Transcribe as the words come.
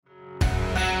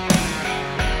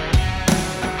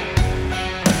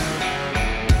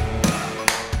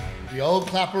old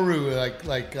clapperoo,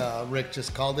 like Rick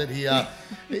just called it.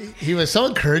 He was so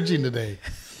encouraging today.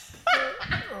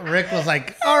 Rick was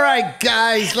like, "All right,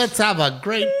 guys, let's have a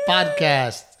great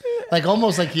podcast." Like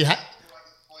almost like he had.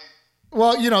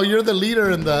 Well, you're the leader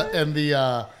and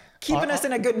the keeping us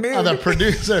in a good mood. The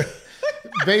producer,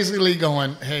 basically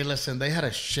going, "Hey, listen, they had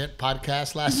a shit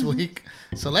podcast last week,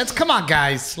 so come on,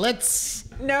 guys, let's."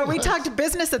 No, we talked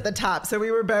business at the top, so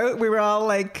we were all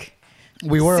like.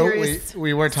 We were talking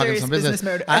serious some business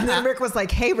mode. And then Rick was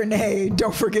like, "Hey, Renee,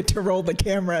 don't forget to roll the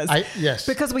cameras." Yes.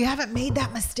 Because we haven't made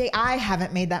that mistake. I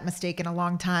haven't made that mistake in a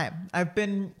long time. I've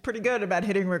been pretty good about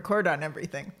hitting record on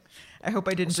everything. I hope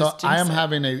I didn't just jinx I am it.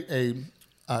 having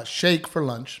a shake for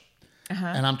lunch,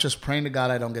 and I'm just praying to God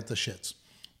I don't get the shits.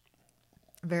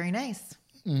 Very nice.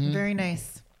 Mm-hmm. Very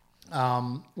nice.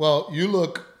 Well, you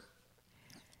look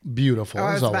beautiful.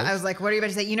 I was like, what are you about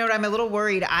to say? You know what? I'm a little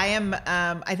worried.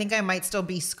 I think I might still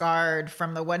be scarred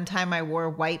from the one time I wore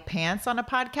white pants on a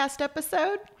podcast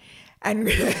episode. And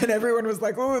everyone was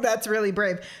like, "Oh, that's really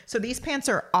brave." So these pants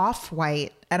are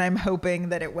off-white, and I'm hoping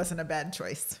that it wasn't a bad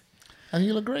choice. And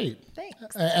you look great.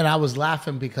 Thanks. And I was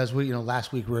laughing because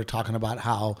last week we were talking about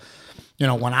how,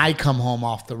 when I come home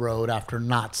off the road after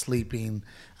not sleeping,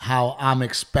 how I'm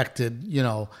expected,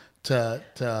 to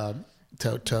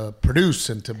produce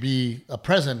and to be a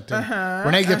present. And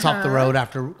Renee gets off the road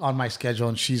on my schedule,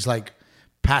 and she's like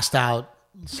passed out,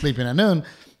 sleeping at noon.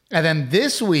 And then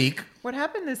this week, What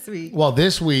happened this week? well,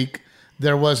 this week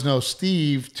there was no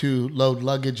Steve to load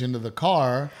luggage into the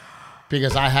car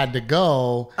because I had to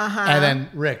go. And then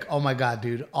Rick, oh my God,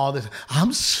 dude, all this,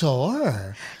 I'm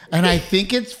sore. And I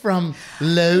think it's from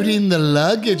loading the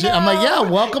luggage. I'm like, yeah,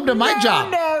 welcome to my job.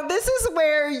 No, this is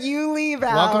where you leave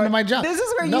out. Welcome to my job. This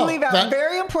is where you leave out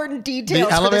very important details.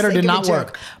 The elevator did not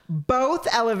work. Both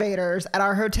elevators at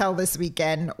our hotel this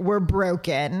weekend were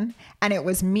broken, and it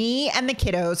was me and the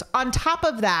kiddos. On top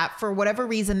of that, for whatever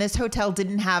reason, this hotel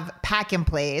didn't have pack and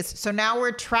plays. So now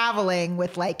we're traveling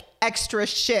with like extra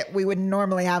shit we would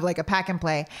normally have, like a pack and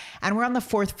play. And we're on the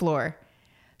 4th floor.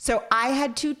 So I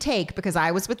had to take, because I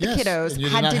was with the kiddos,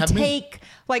 had to take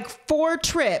like 4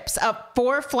 trips up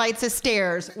 4 flights of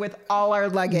stairs with all our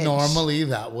luggage. Normally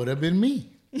that would have been me.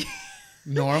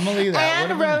 Normally that would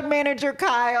have been and road manager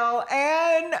Kyle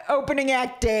and opening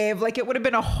act Dave. Like it would have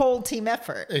been a whole team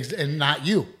effort. And not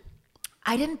you.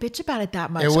 I didn't bitch about it that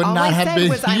much. It would all not I have said been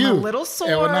was I'm you. a little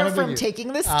sore from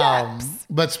taking the steps.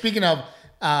 But speaking of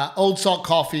Old Salt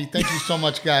Coffee, thank you so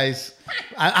much, guys.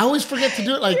 I always forget to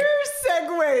do it. Like your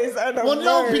segues are the worst.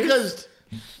 No,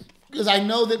 because I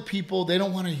know that people, they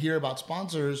don't want to hear about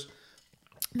sponsors.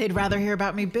 They'd rather hear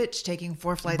about me bitch taking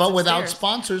 4 flights But upstairs. without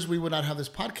sponsors, we would not have this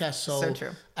podcast. So true.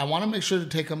 I want to make sure to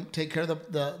take care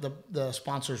of the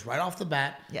sponsors right off the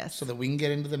bat. Yes. So that we can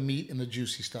get into the meat and the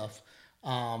juicy stuff.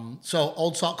 So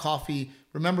Old Salt Coffee.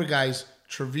 Remember, guys,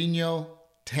 Trevino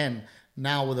 10.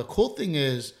 Now, the cool thing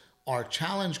is our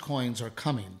challenge coins are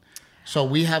coming. So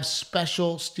we have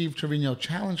special Steve Trevino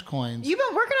challenge coins. You've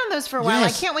been working on those for a while.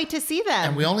 Yes. I can't wait to see them.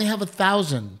 And we only have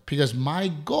 1,000 because my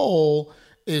goal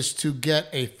is to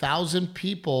get 1,000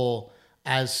 people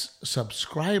as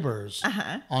subscribers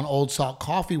on Old Salt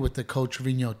Coffee with the code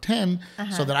Trevino 10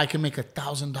 so that I can make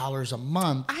 $1,000 a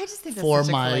month. I just think that's for such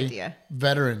a my cool idea.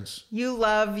 Veterans. You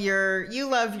love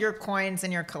your coins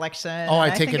and your collection. Oh,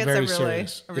 I think take it it's very a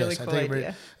serious. really Yes, cool I take idea.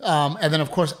 it and then of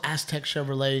course Aztec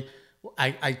Chevrolet.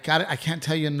 I got it. I can't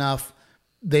tell you enough.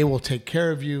 They will take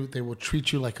care of you. They will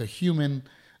treat you like a human.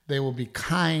 They will be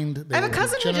kind. I have a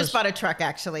cousin who just bought a truck.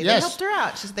 Actually, Yes. They helped her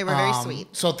out. They were very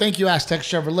sweet. So thank you, Aztec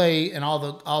Chevrolet, and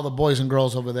all the boys and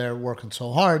girls over there working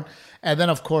so hard. And then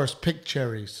of course, Pick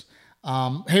Cherries.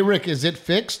 Hey Rick, is it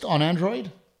fixed on Android?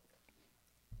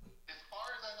 As far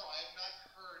as I know, I have not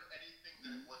heard anything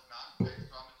that it was not fixed.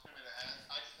 So I'm assuming it has.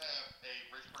 I just have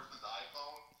a rich person's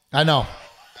iPhone. I know.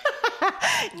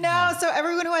 No, so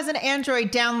everyone who has an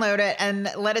Android, download it and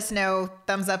let us know.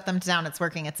 Thumbs up, thumbs down. It's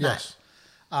working. It's Yes.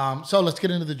 So let's get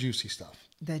into the juicy stuff.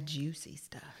 not. The juicy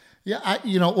stuff. Yeah,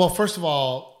 well, first of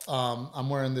all, I'm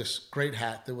wearing this great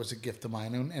hat that was a gift of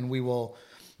mine, and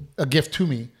a gift to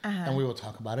me, and we will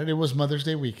talk about it. It was Mother's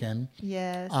Day weekend.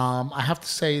 Yes. I have to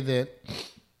say that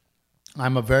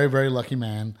I'm a very, very lucky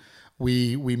man.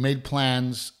 We made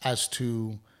plans as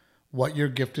to what your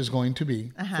gift is going to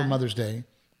be for Mother's Day,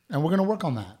 and we're going to work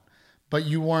on that. But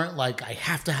you weren't like, I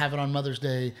have to have it on Mother's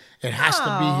Day. It has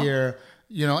to be here.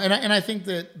 And I think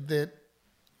that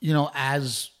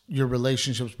as your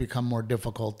relationships become more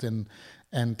difficult and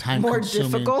time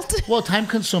consuming, difficult? well, time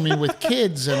consuming with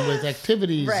kids and with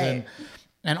activities Right.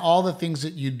 and all the things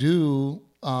that you do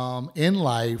in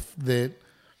life, that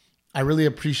I really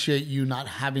appreciate you not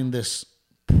having this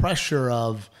pressure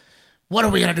of what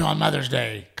are we going to do on Mother's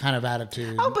Day kind of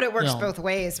attitude. Oh, but it works You know, both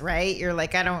ways, right? You're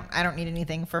like, I don't need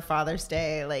anything for Father's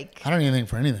Day. Like, I don't need anything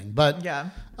for anything. But yeah.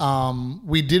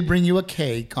 We did bring you a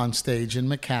cake on stage in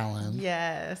McAllen.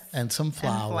 Yes. And some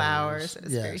flowers. And flowers. It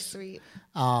was very Yes. sweet.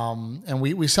 And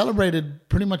we celebrated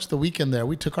pretty much the weekend there.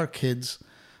 We took our kids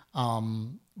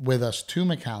with us to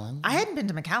McAllen. I hadn't been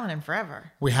to McAllen in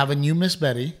forever. We have a new Miss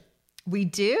Betty. We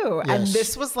do. And Yes.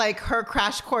 this was like her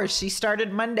crash course. She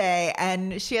started Monday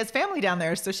and she has family down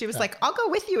there. So she was like, I'll go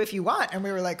with you if you want. And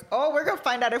we were like, oh, we're going to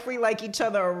find out if we like each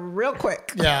other real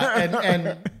quick. Yeah.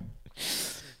 And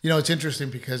you know, it's interesting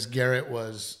because Garrett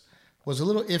was a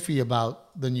little iffy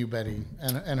about the new Betty.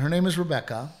 And her name is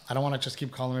Rebecca. I don't want to just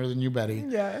keep calling her the new Betty.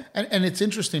 Yeah. And it's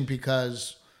interesting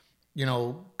because, you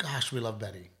know, gosh, we love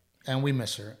Betty and we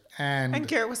miss her. And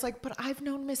Garrett was like, but I've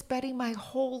known Miss Betty my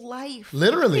whole life.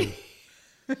 Literally.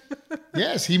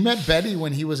 Yes, he met Betty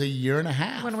when he was a year and a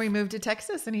half. When we moved to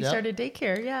Texas and he started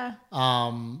daycare. Yeah.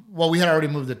 Well, we had already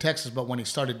moved to Texas, but when he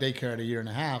started daycare at a year and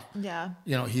a half, Yeah.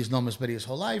 you know, he's known Miss Betty his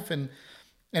whole life. And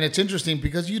it's interesting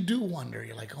because you do wonder,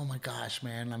 you're like, oh my gosh,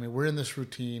 man. I mean, we're in this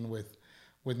routine with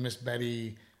Miss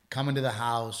Betty coming to the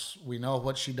house. We know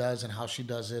what she does and how she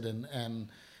does it.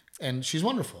 And she's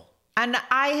wonderful. And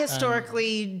I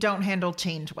historically don't handle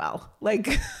change well.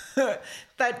 Like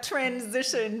that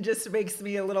transition just makes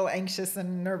me a little anxious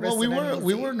and nervous. Well, and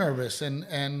we uneasy. were nervous,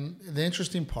 and the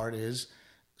interesting part is,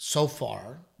 so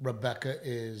far, Rebecca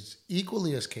is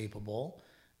equally as capable,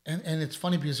 and it's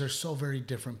funny because they're so very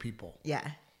different people, Yeah.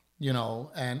 you know,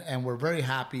 and we're very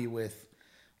happy with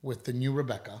the new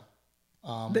Rebecca.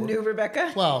 The new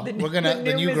Rebecca? Well, we're gonna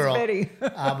the new Miss girl, Betty.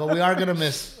 but we are gonna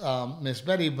miss Miss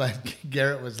Betty. But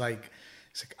Garrett was like,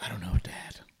 he's like, I don't know,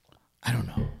 Dad, I don't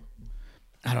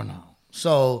know.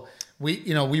 So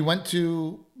we went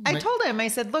to. I told him, I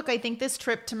said, look, I think this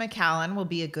trip to McAllen will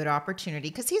be a good opportunity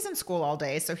because he's in school all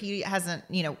day. So he hadn't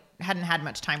had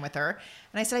much time with her.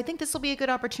 And I said, I think this will be a good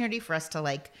opportunity for us to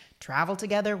like travel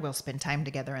together. We'll spend time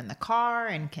together in the car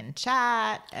and can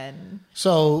chat. And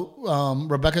So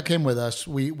Rebecca came with us.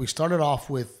 We started off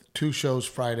with 2 shows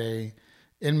Friday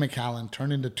in McAllen,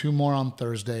 turned into 2 more on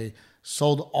Thursday,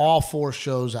 sold all 4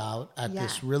 shows out at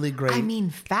this really great. I mean,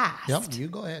 fast. Yep, you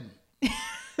go ahead.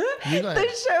 You go ahead. The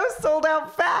show sold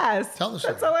out fast. Tell the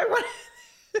That's story. all I want.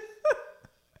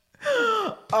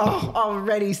 Oh,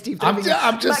 already, Steve. I'm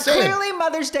just saying. Clearly,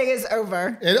 Mother's Day is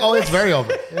over. It's very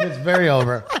over. It is very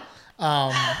over.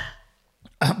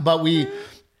 But we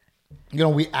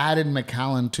added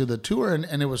McAllen to the tour,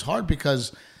 and it was hard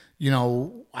because,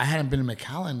 I hadn't been in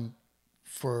McAllen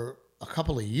for a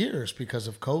couple of years because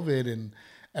of COVID and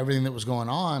everything that was going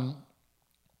on.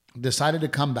 Decided to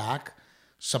come back.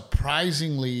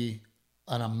 Surprisingly,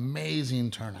 an amazing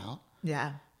turnout.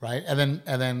 Yeah. Right. And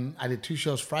then I did 2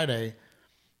 shows Saturday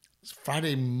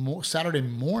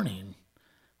morning.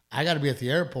 I got to be at the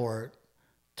airport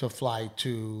to fly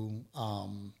to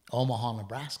Omaha,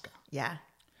 Nebraska, Yeah.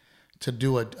 to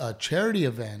do a charity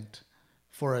event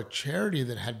for a charity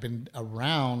that has been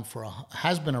around for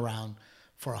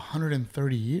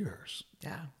 130 years.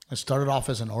 Yeah. It started off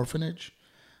as an orphanage,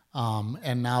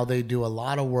 and now they do a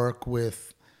lot of work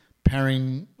with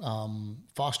pairing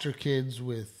foster kids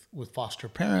with foster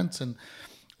parents, and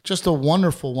just a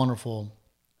wonderful, wonderful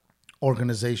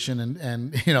organization.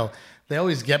 And they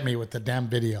always get me with the damn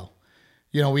video.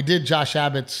 We did Josh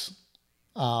Abbott's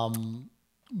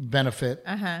benefit,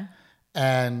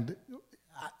 and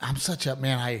I'm such a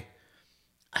man.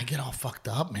 I get all fucked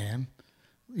up, man.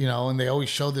 And they always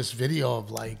show this video of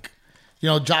like.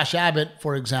 Josh Abbott,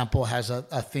 for example, has a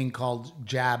thing called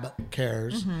Jab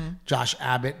Cares. Josh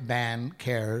Abbott Band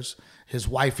Cares. His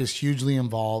wife is hugely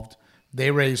involved.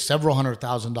 They raised several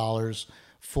 $100,000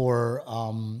 for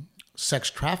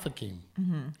sex trafficking.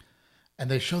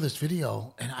 And they show this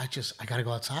video, and I got to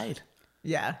go outside.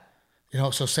 Yeah.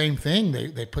 So same thing.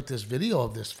 They put this video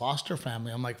of this foster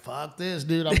family. I'm like, fuck this,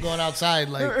 dude. I'm going outside.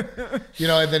 Like, and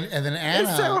then Anna.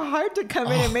 It's so hard to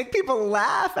come in and make people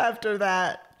laugh after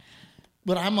that.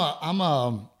 But I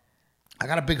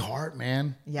got a big heart,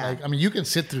 man. Yeah. Like, I mean, you can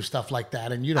sit through stuff like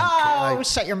that and you don't care. Oh, Like,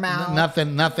 shut your mouth.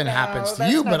 Nothing happens to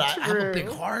that's you, not but I have a true. big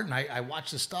heart and I watch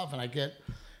this stuff and I get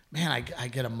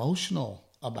emotional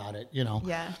about it,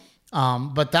 Yeah.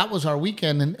 But that was our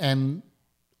weekend. And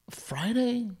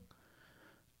Friday,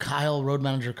 road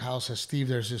manager Kyle says, Steve,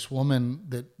 there's this woman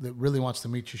that really wants to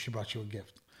meet you. She brought you a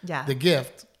gift. Yeah. The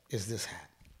gift is this hat.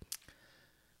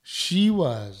 She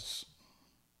was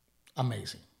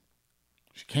amazing.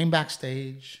 She came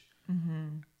backstage.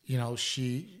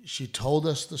 She told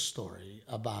us the story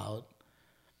about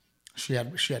she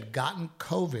had gotten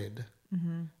COVID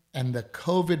and the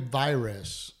COVID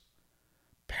virus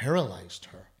paralyzed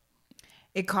her.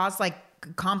 It caused like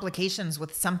complications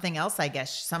with something else, I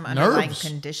guess, some underlying Nerves.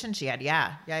 condition she had.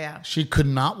 Yeah. She could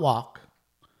not walk.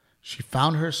 She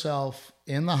found herself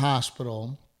in the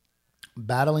hospital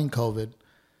battling COVID,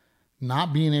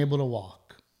 not being able to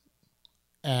walk,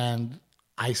 and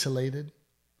isolated,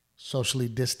 socially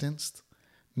distanced,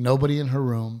 nobody in her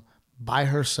room, by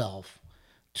herself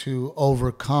to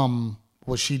overcome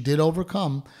what she did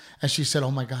overcome. And she said, "Oh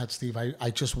my God, Steve,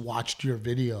 I just watched your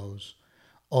videos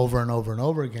over and over and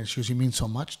over again." She goes, "You mean so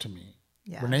much to me.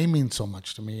 Yeah. Renee means so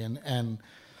much to me." And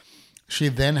she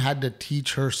then had to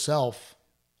teach herself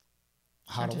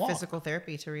how to walk. Physical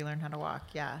therapy to relearn how to walk.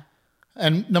 Yeah.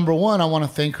 And number one, I want to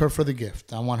thank her for the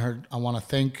gift. I want to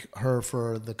thank her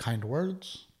for the kind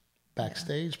words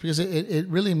backstage, because it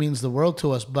really means the world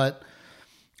to us. But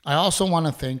I also want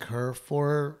to thank her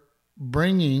for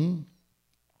bringing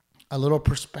a little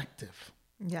perspective,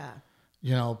 Yeah.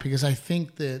 because I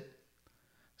think that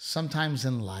sometimes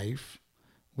in life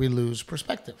we lose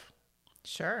perspective.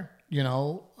 Sure.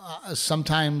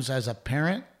 Sometimes as a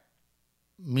parent,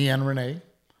 me and Renee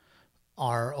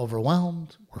are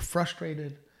overwhelmed. We're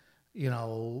frustrated.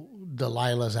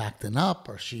 Delilah's acting up,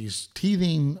 or she's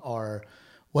teething, or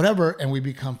whatever, and we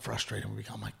become frustrated. We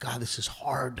become like, God, this is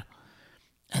hard.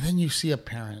 And then you see a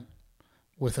parent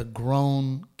with a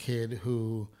grown kid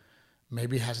who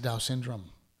maybe has Down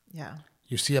syndrome. Yeah.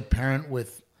 You see a parent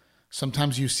with,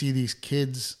 sometimes you see these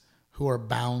kids who are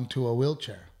bound to a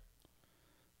wheelchair.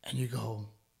 And you go,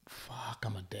 fuck,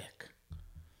 I'm a dick.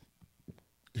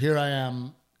 Here I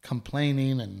am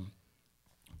complaining and...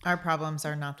 Our problems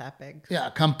are not that big. Yeah,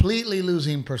 completely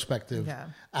losing perspective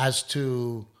as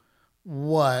to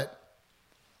what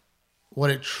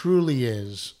it truly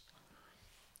is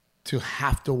to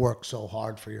have to work so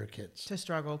hard for your kids. To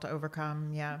struggle, to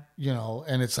overcome, yeah.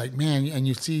 And it's like, man, and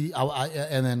you see,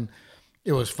 and then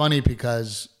it was funny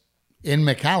because in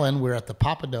McAllen, we're at the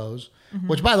Papados,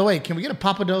 which, by the way, can we get a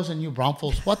Papados in New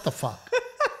Braunfels? What the fuck?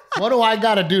 What do I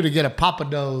got to do to get a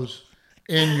Papados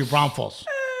in New Braunfels?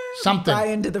 Something. Buy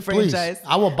into the franchise. Please.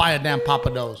 I will buy a damn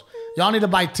Papados. Y'all need to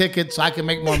buy tickets so I can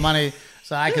make more money,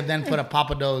 so I could then put a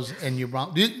Papados in New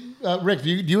Braunfels. Rick, do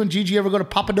you and Gigi ever go to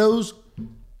Papados?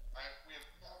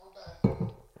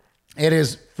 It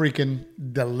is freaking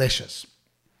delicious.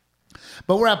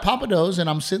 But we're at Papados, and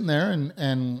I'm sitting there,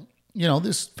 and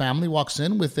this family walks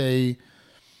in with a,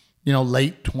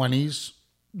 late 20s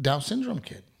Down syndrome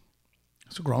kid.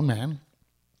 It's a grown man.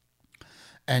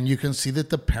 And you can see that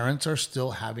the parents are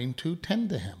still having to tend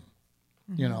to him,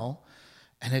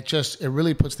 and it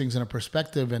really puts things in a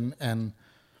perspective. And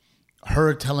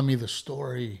her telling me the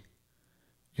story,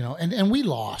 and we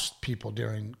lost people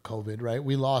during COVID, right?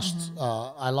 We lost,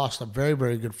 I lost a very,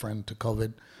 very good friend to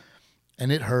COVID,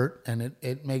 and it hurt, and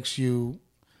it makes you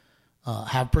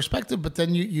have perspective. But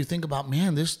then you think about,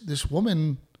 man, this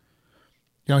woman,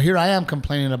 here I am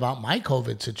complaining about my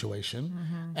COVID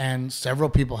situation, and several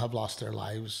people have lost their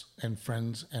lives and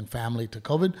friends and family to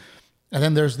COVID. And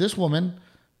then there's this woman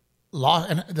lost,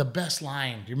 and the best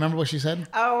line. Do you remember what she said?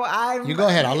 Oh, You go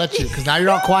ahead. I'll let you, because now you're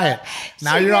all quiet.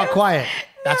 Now you're all quiet.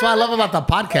 That's what I love about the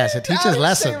podcast. It teaches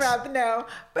lessons. No,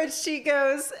 but she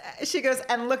goes,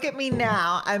 and look at me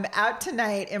now. I'm out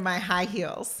tonight in my high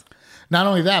heels. Not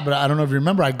only that, but I don't know if you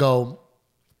remember, I go,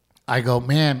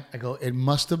 man, it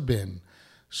must have been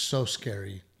so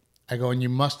scary. I go, and you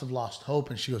must have lost hope.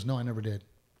 And she goes, no, I never did.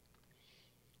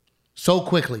 So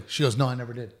quickly. She goes, no, I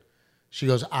never did. She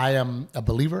goes, I am a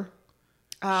believer.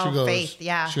 Oh, she goes, faith,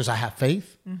 yeah. She goes, I have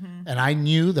faith. And I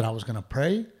knew that I was going to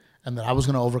pray and that I was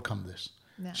going to overcome this.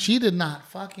 Yeah. She did not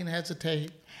fucking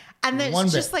hesitate. And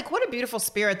it's just like, what a beautiful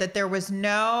spirit that there was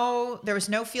no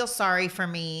feel sorry for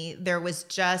me. There was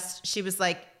just, she was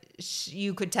like,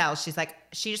 you could tell. She's like,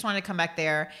 she just wanted to come back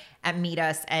there and meet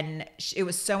us. And it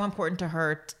was so important to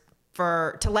her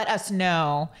to let us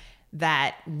know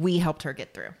that we helped her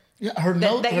get through. Yeah, her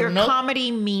note. That your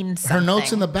comedy means something. Her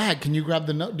note's in the bag. Can you grab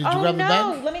the note? Did you grab the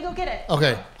bag? No, let me go get it.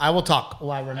 Okay, I will talk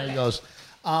while Renee goes.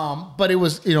 But it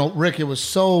was, Rick, it was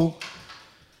so,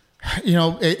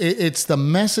 it's the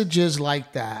messages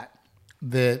like that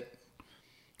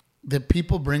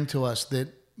people bring to us that,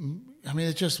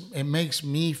 it makes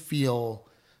me feel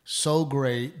so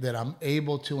great that I'm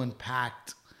able to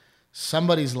impact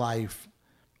somebody's life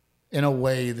in a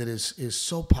way that is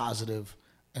so positive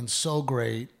and so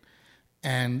great.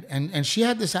 And she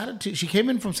had this attitude. She came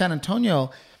in from San Antonio,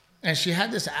 and she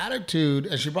had this attitude,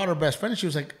 and she brought her best friend, and she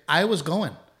was like, I was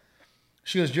going.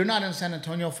 She goes, you're not in San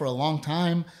Antonio for a long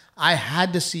time. I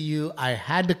had to see you. I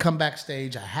had to come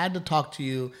backstage. I had to talk to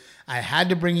you. I had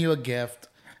to bring you a gift.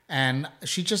 And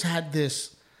she just had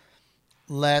this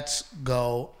let's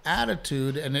go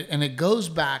attitude. And it goes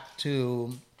back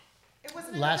to It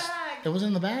wasn't in the bag. It wasn't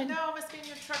in the bag? No, it must be in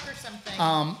your truck or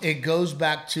something. It goes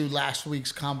back to last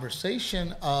week's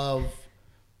conversation of,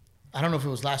 I don't know if it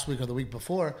was last week or the week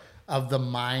before, of the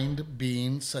mind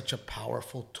being such a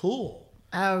powerful tool.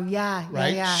 Oh, yeah.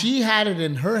 Right? Yeah. She had it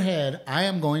in her head, I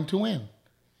am going to win.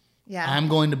 Yeah. I'm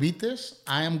going to beat this.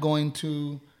 I am going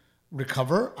to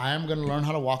recover. I am going to learn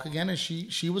how to walk again. And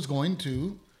she was going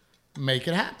to make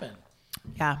it happen.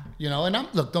 Yeah. You know, and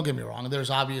look, don't get me wrong. There's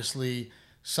obviously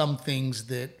some things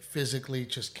that physically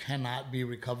just cannot be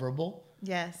recoverable.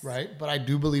 Yes. Right? But I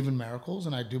do believe in miracles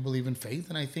and I do believe in faith.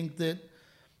 And I think that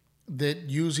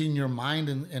using your mind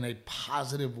in a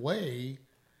positive way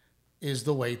is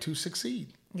the way to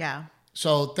succeed. Yeah.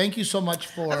 So thank you so much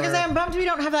for... Because I'm bummed we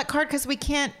don't have that card because we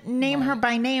can't name her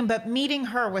by name, but meeting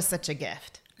her was such a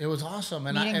gift. It was awesome.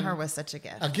 And Meeting her was such a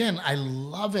gift. Again, I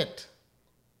love it.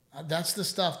 That's the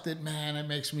stuff that, man, it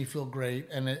makes me feel great.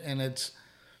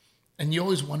 And you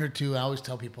always wonder too, I always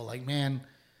tell people like, man,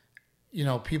 you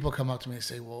know, people come up to me and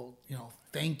say, well, you know,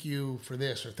 thank you for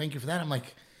this or thank you for that. I'm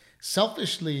like,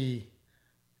 selfishly,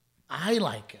 I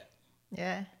like it.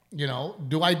 Yeah. You know,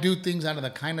 do I do things out of the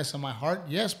kindness of my heart?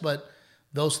 Yes, but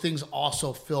those things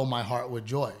also fill my heart with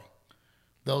joy.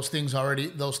 Those things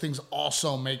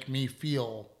also make me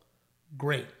feel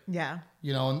great. Yeah.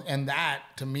 You know, and that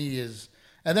to me is,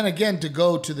 and then again, to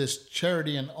go to this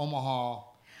charity in Omaha.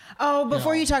 Oh,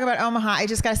 before you talk about Omaha, I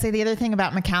just got to say the other thing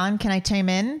about McAllen. Can I chime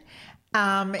in?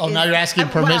 Now you're asking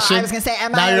permission? Well, I was going to say,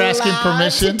 am now I you're asking allowed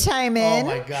permission? to chime in? Oh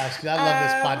my gosh, I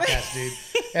love this podcast, dude.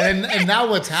 And now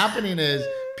what's happening is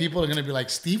people are going to be like,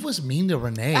 Steve was mean to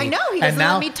Renee. I know, he doesn't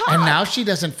let me talk. And now she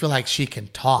doesn't feel like she can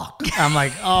talk. I'm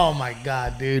like, oh my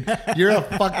God, dude. You're a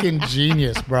fucking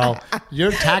genius, bro.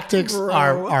 Your tactics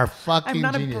are fucking I'm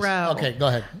not genius. a bro. Okay, go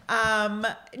ahead.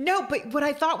 No, but what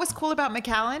I thought was cool about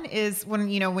McAllen is when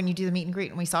you do the meet and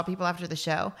greet and we saw people after the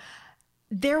show,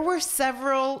 there were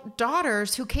several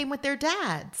daughters who came with their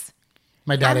dads.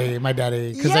 My daddy,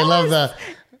 because they love that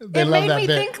It made me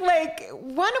bit. think like,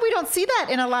 one, we don't see that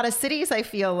in a lot of cities, I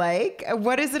feel like.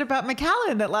 What is it about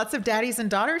McAllen that lots of daddies and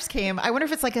daughters came? I wonder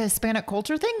if it's like a Hispanic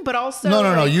culture thing, but also...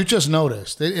 No. You just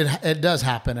noticed. It does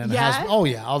happen. And Yeah? it has, oh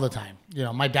yeah, all the time. You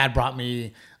know, my dad brought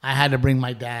me, I had to bring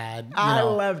my dad. You I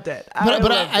know. loved it.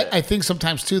 But I think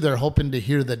sometimes too, they're hoping to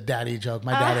hear the daddy joke.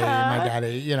 My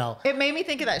daddy, you know. It made me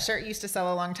think of that shirt you used to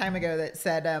sell a long time ago that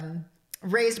said...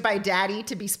 raised by daddy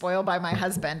to be spoiled by my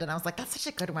husband. And I was like, that's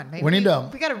such a good one. Maybe we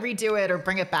got to redo it or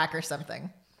bring it back or something.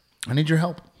 I need your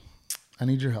help.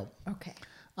 Okay.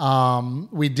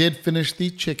 We did finish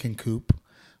the chicken coop.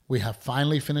 We have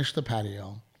finally finished the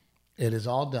patio. It is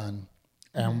all done.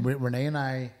 And Renee and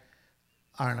I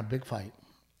are in a big fight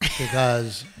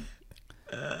because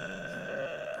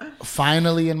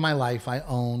finally in my life, I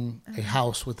own a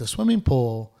house with a swimming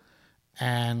pool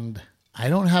and I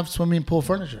don't have swimming pool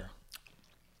furniture.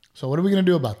 So what are we going to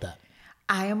do about that?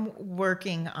 I am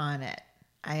working on it.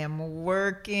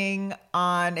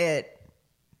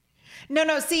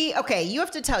 No, see, okay, you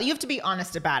have to be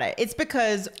honest about it. It's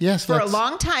because for a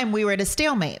long time we were at a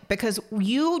stalemate because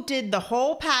you did the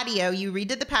whole patio. You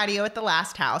redid the patio at the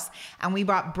last house and we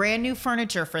bought brand new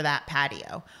furniture for that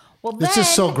patio. Well, this is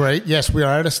so great. Yes, we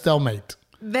are at a stalemate.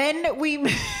 Then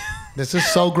this is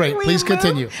so great. Please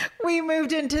continue. We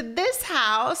moved into this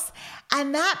house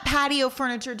and that patio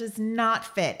furniture does not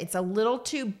fit. It's a little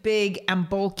too big and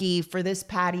bulky for this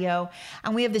patio.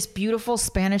 And we have this beautiful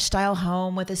Spanish style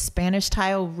home with a Spanish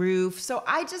tile roof. So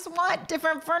I just want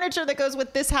different furniture that goes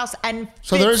with this house and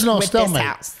so there is no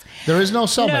stalemate. There is no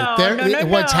stalemate. No.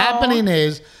 What's happening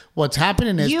is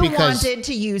you because wanted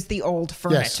to use the old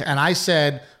furniture. Yes, and I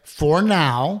said, for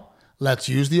now, let's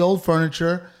use the old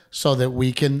furniture so that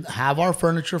we can have our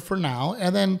furniture for now.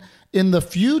 And then in the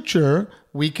future,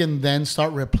 we can then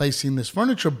start replacing this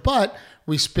furniture. But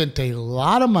we spent a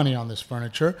lot of money on this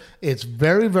furniture. It's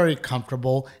very, very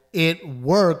comfortable. It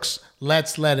works.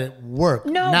 Let's let it work.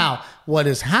 No. Now, what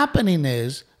is happening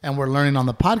is, and we're learning on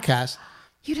the podcast.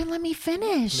 You didn't let me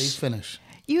finish. Please finish.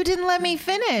 You didn't let me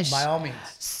finish. By all means.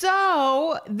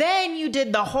 So then you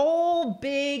did the whole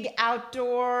big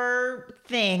outdoor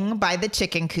thing by the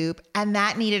chicken coop, and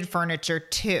that needed furniture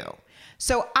too.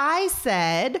 So I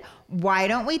said, why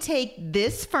don't we take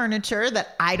this furniture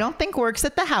that I don't think works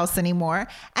at the house anymore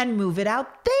and move it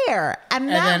out there? And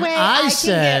that way I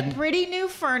can get pretty new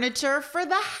furniture for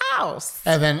the house.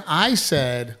 And then I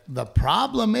said, the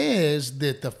problem is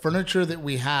that the furniture that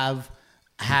we have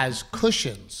has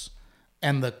cushions.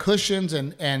 And the cushions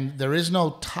and there is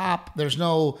no top, there's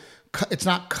no it's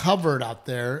not covered out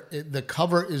there. The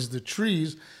cover is the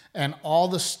trees, and all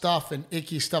the stuff and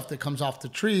icky stuff that comes off the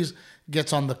trees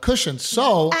gets on the cushion.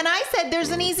 So, and I said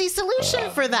there's an easy solution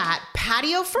for that: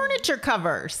 patio furniture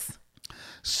covers.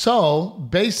 So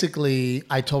basically,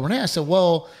 I told Renee, I said,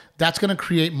 well, that's going to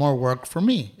create more work for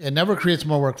me. It never creates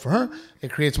more work for her.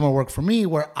 It creates more work for me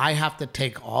where I have to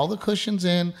take all the cushions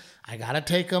in. I got to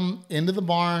take them into the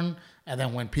barn. And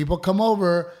then when people come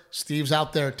over, Steve's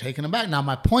out there taking them back. Now,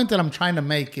 my point that I'm trying to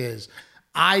make is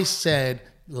I said,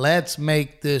 let's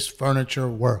make this furniture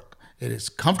work. It is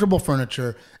comfortable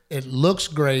furniture. It looks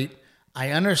great. I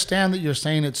understand that you're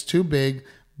saying it's too big,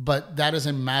 but that is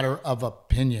a matter of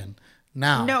opinion.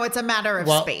 Now, no, it's a matter of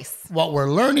space. What we're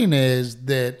learning is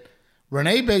that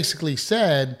Renee basically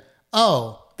said,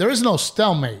 oh, there is no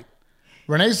stalemate.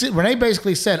 Renee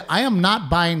basically said, I am not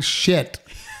buying shit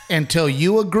until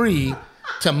you agree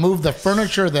to move the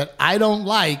furniture that I don't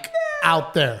like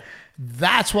out there.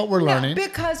 That's what we're learning.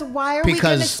 Because why are we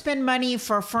going to spend money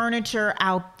for furniture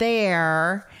out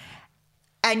there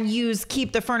and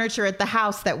keep the furniture at the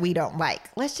house that we don't like?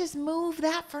 Let's just move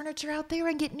that furniture out there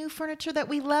and get new furniture that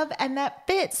we love and that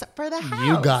fits for the house.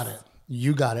 You got it.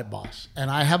 You got it, boss.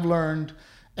 And I have learned,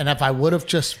 and if I would have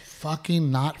just fucking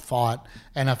not fought,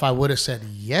 and if I would have said,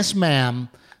 yes, ma'am,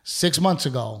 6 months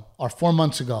ago or 4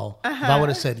 months ago, if I would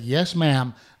have said, yes,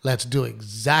 ma'am, let's do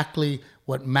exactly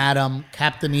what Madam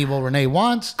Captain Evil Renee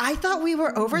wants. I thought we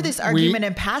were over this argument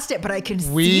and past it, but I can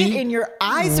see it in your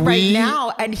eyes right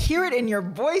now and hear it in your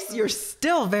voice. You're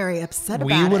still very upset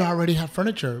about it. We would already have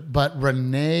furniture, but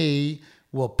Renee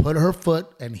will put her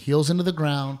foot and heels into the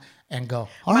ground and go,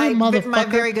 all right, motherfucker. My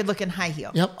very good looking high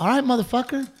heel. Yep. All right,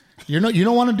 motherfucker. You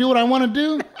don't want to do what I want to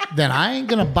do? Then I ain't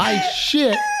going to buy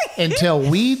shit until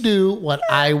we do what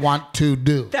I want to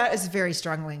do. That is very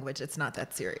strong language. It's not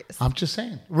that serious. I'm just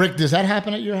saying. Rick, does that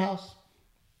happen at your house?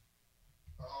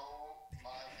 Oh my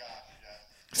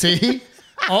gosh, yes. See?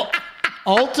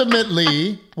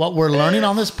 Ultimately, what we're learning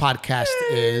on this podcast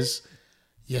is,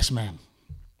 yes, ma'am.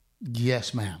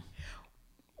 Yes, ma'am.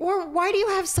 Or why do you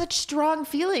have such strong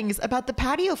feelings about the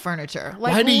patio furniture?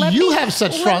 Like, why do you have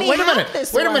such strong? Wait a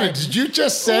minute. Wait a minute. Did you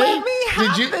just say? Let me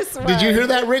have this one. Did you hear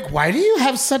that, Rick? Why do you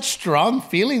have such strong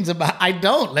feelings about? I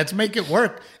don't. Let's make it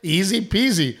work. Easy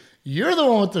peasy. You're the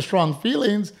one with the strong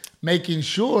feelings, making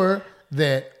sure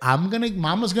that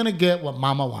Mama's gonna get what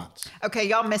Mama wants. Okay,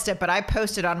 y'all missed it, but I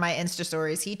posted on my Insta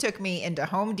stories. He took me into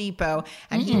Home Depot,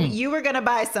 and you were gonna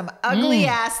buy some ugly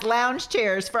ass lounge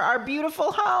chairs for our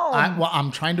beautiful home. I'm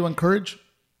trying to encourage.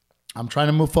 I'm trying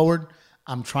to move forward.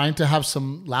 I'm trying to have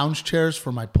some lounge chairs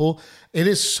for my pool. It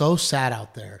is so sad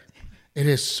out there. It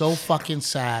is so fucking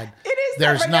sad. It is.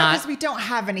 There's not because we don't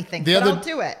have anything. But I'll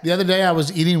do it. The other day, I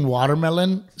was eating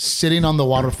watermelon, sitting on the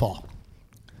waterfall.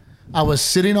 I was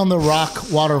sitting on the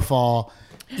rock waterfall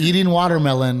eating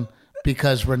watermelon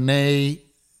because Renee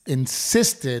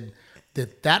insisted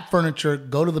that furniture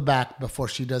go to the back before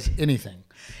she does anything.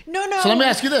 No. So let me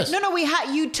ask you this. No.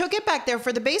 You took it back there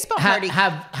for the baseball party.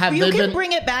 You can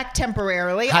bring it back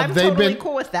temporarily. I'm totally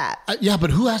cool with that. Yeah, but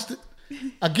who has to?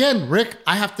 Again, Rick,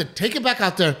 I have to take it back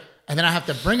out there and then I have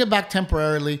to bring it back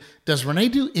temporarily. Does Renee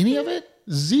do any of it?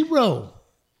 Zero.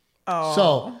 Oh.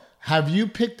 So have you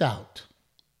picked out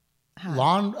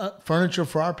lawn furniture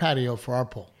for our patio, for our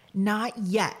pool? Not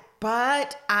yet,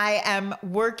 but I am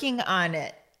working on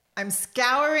it. I'm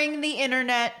scouring the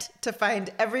internet to find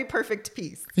every perfect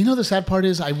piece. You know, the sad part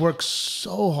is I work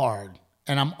so hard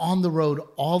and I'm on the road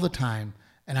all the time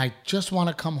and I just want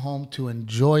to come home to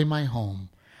enjoy my home.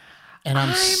 And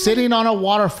I'm sitting on a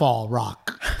waterfall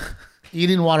rock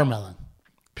eating watermelon.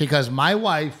 Because my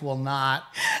wife will not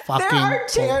fucking... There are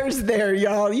chairs there,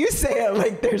 y'all. You say it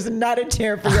like there's not a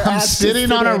chair for your ass I'm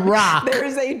sitting on a rock.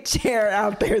 There's a chair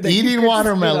out there that eating you can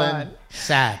watermelon.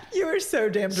 Sad. You are so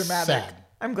damn dramatic. Sad.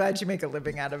 I'm glad you make a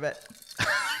living out of it.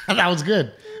 That was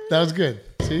good.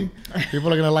 See? People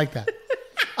are going to like that.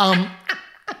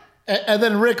 And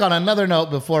then, Rick, on another note,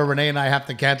 before Renee and I have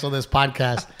to cancel this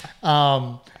podcast...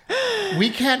 we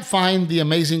can't find the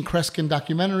Amazing Kreskin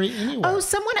documentary anywhere. Oh,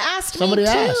 someone asked Somebody me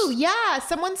too. asked. Yeah,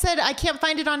 someone said I can't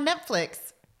find it on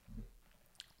Netflix.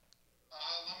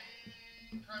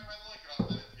 Let me try and find the link and I'll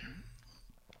send it to you.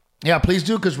 Yeah, please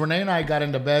do, because Renee and I got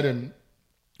into bed and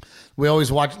we always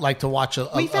like to watch a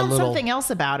We found little... something else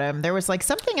about him. There was like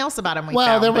something else about him we well,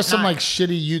 found. there was some like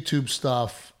shitty YouTube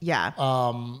stuff. Yeah.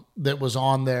 That was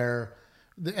on there.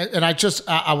 And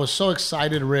I was so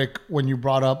excited, Rick, when you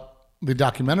brought up the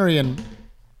documentary, and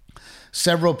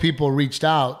several people reached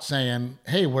out saying,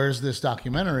 hey, where's this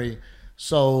documentary?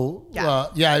 So,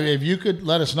 if you could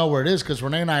let us know where it is, because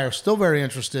Renee and I are still very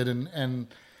interested and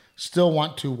still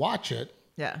want to watch it.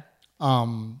 Yeah.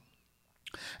 And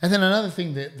then another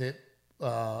thing that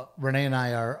Renee and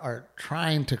I are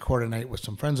trying to coordinate with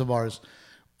some friends of ours.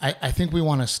 I think we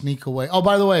want to sneak away. Oh,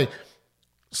 by the way,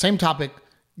 same topic.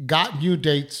 Got new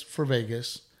dates for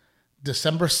Vegas.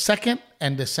 December 2nd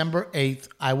and December 8th,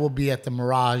 I will be at the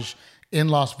Mirage in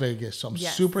Las Vegas. So I'm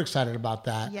super excited about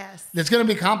that. Yes. It's going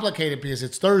to be complicated because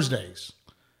it's Thursdays.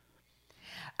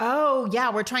 Oh, yeah.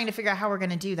 We're trying to figure out how we're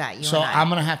going to do that. So I'm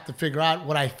going to have to figure out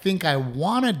what I think I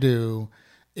want to do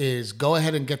is go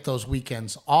ahead and get those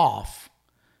weekends off.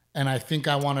 And I think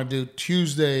I want to do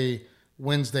Tuesday,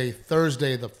 Wednesday,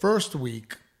 Thursday, the first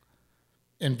week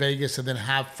in Vegas, and then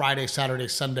have Friday, Saturday,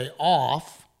 Sunday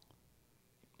off.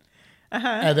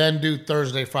 And then do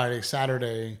Thursday, Friday,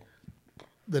 Saturday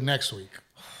the next week.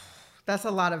 That's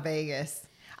a lot of Vegas.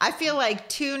 I feel like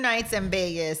 2 nights in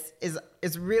Vegas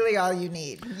is really all you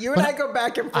need. You and I go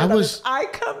back and forth. I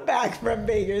come back from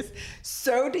Vegas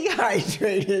so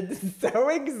dehydrated, so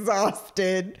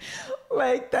exhausted.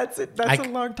 Like that's a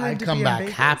long time to be in Vegas. I come back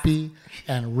happy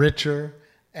and richer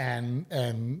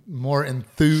and more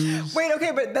enthused. Wait,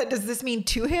 okay, but does this mean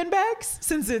 2 handbags?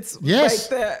 Since it's yes.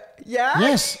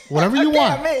 Yes, whatever you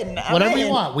want. Whatever you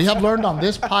want. We have learned on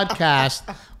this podcast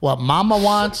what mama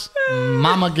wants,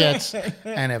 mama gets.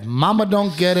 And if mama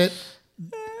don't get it,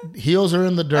 heels are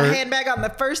in the dirt. A handbag on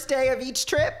the first day of each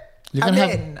trip?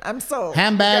 I'm sold.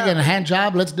 Handbag and a hand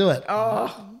job, let's do it.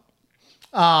 Oh.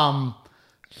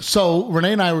 So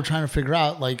Renee and I were trying to figure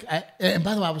out, and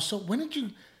by the way,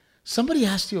 somebody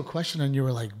asked you a question and you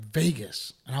were like,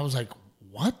 Vegas. And I was like,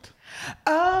 what?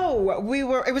 Oh,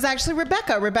 it was actually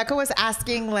Rebecca. Rebecca was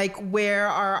asking, where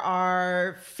are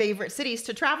our favorite cities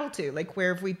to travel to?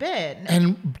 Where have we been?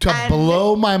 And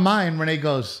blow my mind, Renee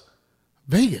goes,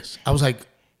 Vegas. I was like,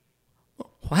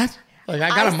 what? I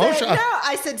got emotional.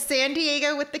 I said San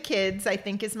Diego with the kids, I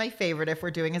think is my favorite if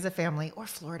we're doing as a family, or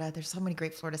Florida. There's so many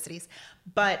great Florida cities.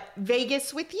 But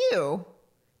Vegas with you.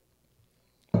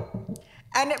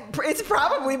 And it's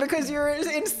probably because you're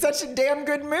in such a damn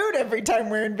good mood every time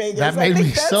we're in Vegas. That made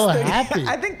me so happy.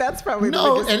 I think that's probably the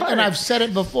biggest part. And I've said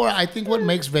it before. I think what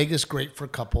makes Vegas great for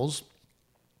couples.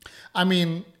 I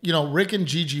mean, Rick and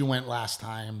Gigi went last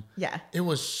time. Yeah. It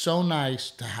was so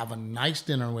nice to have a nice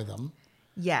dinner with them.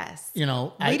 Yes.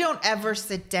 We don't ever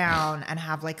sit down and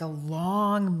have a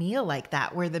long meal like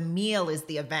that where the meal is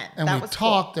the event. And we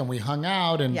talked and we hung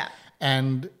out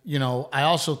and I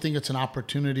also think it's an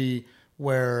opportunity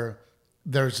where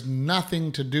there's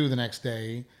nothing to do the next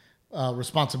day,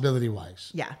 responsibility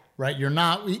wise. Yeah. Right. You're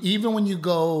not, even when you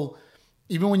go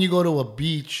to a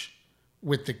beach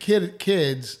with the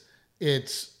kids,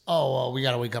 it's, we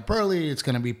got to wake up early. It's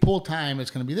going to be pool time.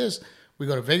 It's going to be this. We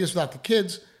go to Vegas without the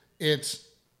kids. It's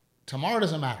tomorrow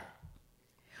doesn't matter.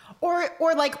 Or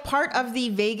part of the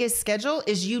Vegas schedule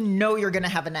is, you're going to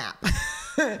have a nap.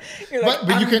 You're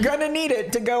but I'm going to need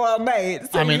it to go all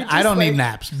night. So I don't need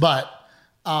naps, but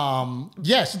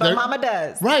yes. But mama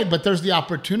does. Right. But there's the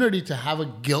opportunity to have a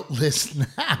guiltless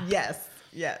nap. Yes.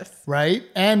 Right.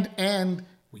 And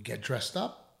we get dressed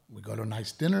up. We go to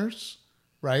nice dinners.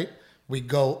 Right. We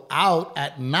go out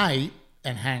at night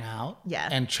and hang out. Yeah.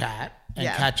 And chat and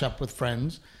catch up with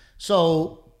friends.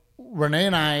 So Renee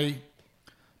and I,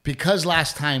 because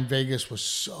last time Vegas was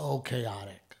so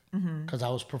chaotic because I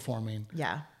was performing.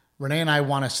 Yeah. Renee and I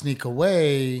want to sneak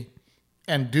away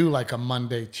and do a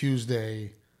Monday,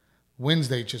 Tuesday,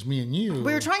 Wednesday, just me and you.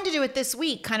 We were trying to do it this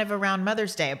week, kind of around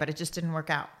Mother's Day, but it just didn't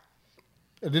work out.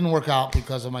 It didn't work out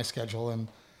because of my schedule,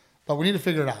 but we need to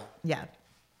figure it out. Yeah.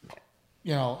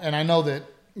 And I know that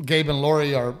Gabe and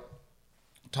Lori are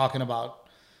talking about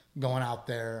going out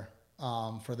there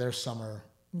for their summer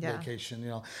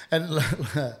vacation, And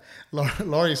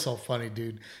Lori's so funny,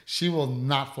 dude. She will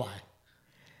not fly.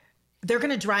 They're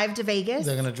going to drive to Vegas?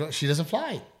 They're going to. She doesn't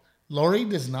fly. Lori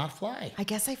does not fly. I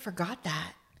guess I forgot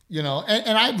that.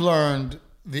 And I've learned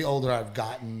the older I've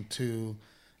gotten to,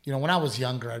 when I was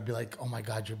younger, I'd be like, oh my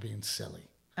God, you're being silly.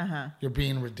 You're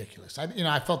being ridiculous.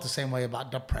 I felt the same way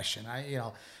about depression.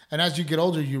 And as you get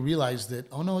older, you realize that,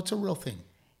 oh no, it's a real thing.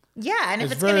 Yeah. And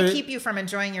if it's going to keep you from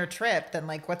enjoying your trip, then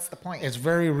what's the point? It's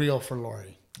very real for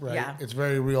Lori. Right? Yeah. It's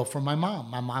very real for my mom.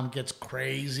 My mom gets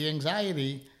crazy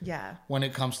anxiety when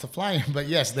it comes to flying. But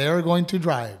yes, they are going to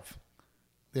drive.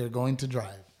 They're going to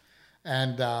drive.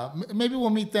 And maybe we'll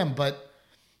meet them. But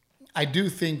I do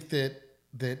think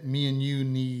that me and you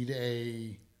need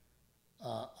a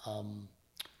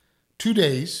 2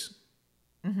 days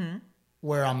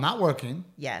where I'm not working.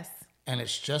 Yes. And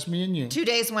it's just me and you. 2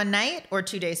 days, 1 night, or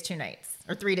 2 days, 2 nights,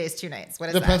 or 3 days, 2 nights. What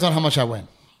is Depends on how much I win.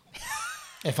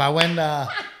 If I win a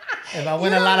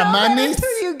lot of money,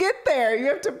 until you get there. You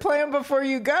have to plan before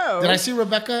you go. Did I see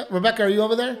Rebecca? Rebecca, are you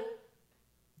over there?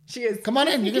 She is. Come on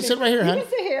in. You can sit right here, You hon. can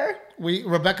sit here.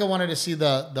 Rebecca wanted to see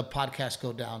the podcast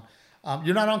go down.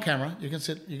 You're not on camera. You can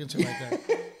sit right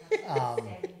there.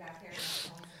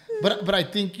 But I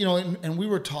think, and we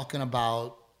were talking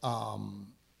about, and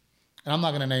I'm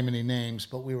not going to name any names,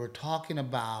 but we were talking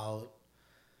about,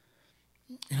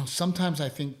 sometimes I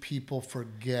think people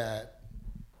forget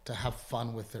to have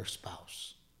fun with their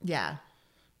spouse. Yeah.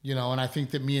 And I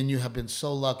think that me and you have been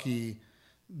so lucky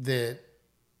that,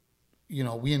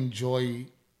 we enjoy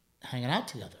hanging out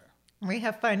together. We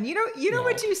have fun. You know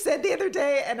what you said the other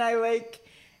day, and I like.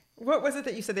 What was it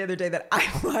that you said the other day that I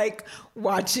like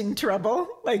watching trouble?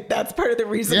 Like that's part of the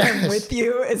reason I'm with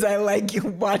you is I like you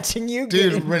watching you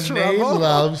get in trouble. Renee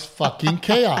loves fucking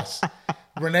chaos.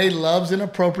 Renee loves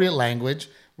inappropriate language.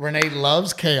 Renee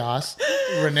loves chaos.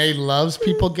 Renee loves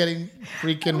people getting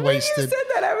freaking wasted. When you said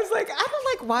that, I was like, I don't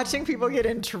like watching people get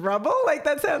in trouble. Like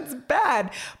that sounds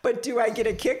bad. But do I get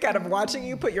a kick out of watching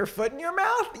you put your foot in your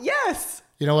mouth? Yes.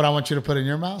 You know what I want you to put in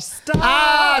your mouth?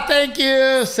 Stop. Thank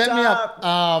you. Set me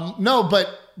up. No, but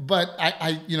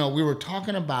I we were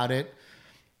talking about it,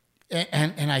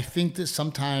 and I think that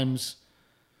sometimes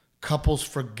couples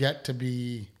forget to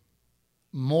be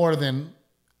more than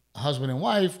husband and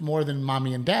wife, more than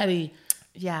mommy and daddy.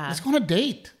 Yeah. Let's go on a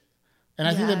date. And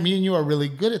I think that me and you are really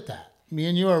good at that. Me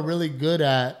and you are really good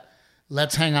at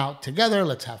let's hang out together.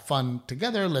 Let's have fun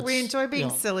together. We enjoy being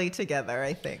silly together,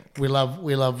 I think. We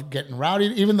love getting rowdy,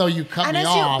 even though you cut me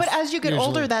off. But as you get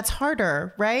older, that's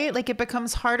harder, right? Like it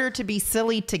becomes harder to be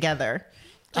silly together.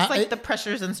 Just like the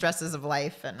pressures and stresses of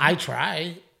life. And I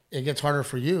try. It gets harder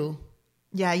for you.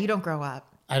 Yeah, you don't grow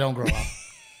up. I don't grow up.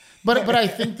 But I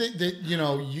think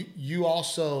that you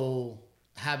also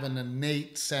have an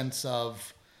innate sense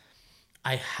of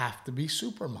I have to be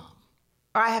super mom.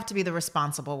 Or I have to be the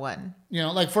responsible one.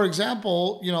 Like for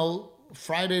example,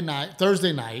 Thursday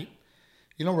night,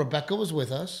 Rebecca was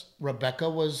with us. Rebecca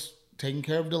was taking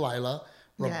care of Delilah.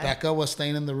 Rebecca was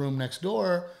staying in the room next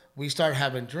door. We start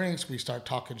having drinks. We start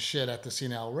talking shit at the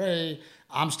Cine El Rey.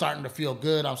 I'm starting to feel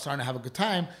good. I'm starting to have a good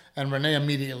time. And Renee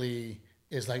immediately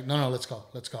is like, no, let's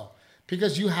go.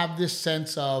 Because you have this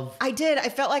sense of... I did. I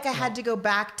felt like I had to go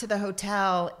back to the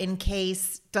hotel in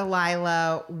case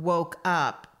Delilah woke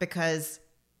up because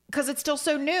it's still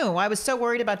so new. I was so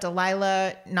worried about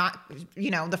Delilah not,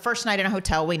 the first night in a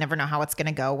hotel, we never know how it's going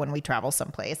to go when we travel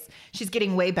someplace. She's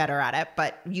getting way better at it,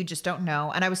 but you just don't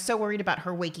know. And I was so worried about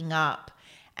her waking up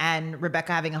and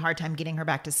Rebecca having a hard time getting her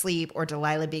back to sleep or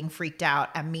Delilah being freaked out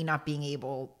and me not being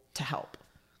able to help.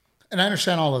 And I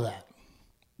understand all of that.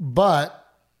 But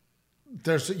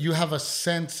you have a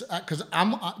sense, because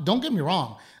don't get me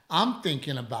wrong, I'm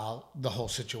thinking about the whole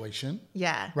situation.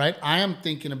 Yeah. Right? I am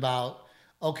thinking about,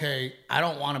 okay, I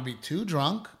don't want to be too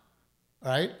drunk,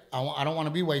 right? I don't want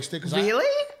to be wasted. Really?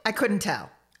 I couldn't tell.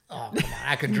 Oh, come on.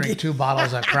 I could drink 2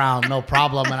 bottles of Crown, no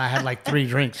problem, and I had like 3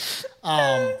 drinks.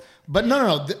 But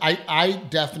no. I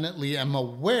definitely am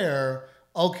aware,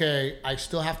 okay, I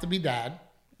still have to be dad.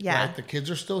 Yeah. Right? The kids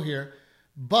are still here.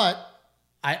 But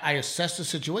I assess the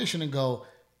situation and go,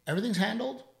 everything's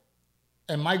handled.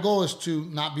 And my goal is to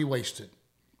not be wasted.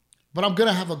 But I'm going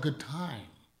to have a good time.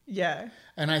 Yeah.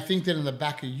 And I think that in the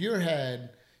back of your head,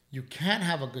 you can't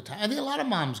have a good time. I think a lot of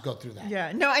moms go through that.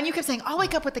 Yeah. No, and you kept saying, I'll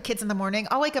wake up with the kids in the morning.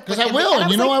 I'll wake up with them. Because I will, and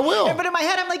you know I will. But in my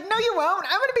head, I'm like, no, you won't.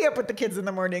 I'm going to be up with the kids in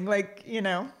the morning. Like,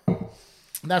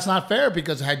 That's not fair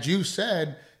because had you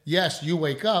said, yes, you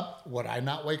wake up, would I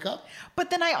not wake up? But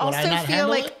then I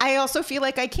also feel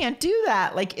like I can't do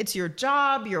that. Like it's your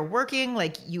job, you're working,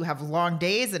 like you have long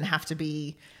days and have to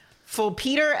be full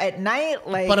Peter at night.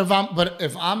 Like But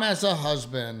if I'm as a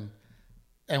husband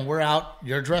and we're out,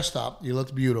 you're dressed up, you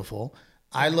look beautiful.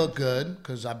 I look good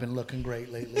because I've been looking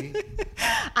great lately.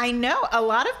 I know. A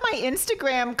lot of my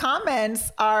Instagram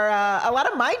comments are, a lot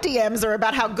of my DMs are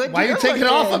about how good Why you're are you taking it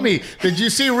looking. off of me? Did you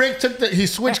see Rick he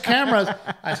switched cameras.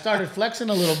 I started flexing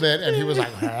a little bit and he was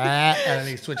like, and then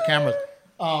he switched cameras.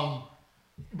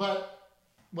 But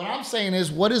what I'm saying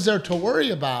is, what is there to worry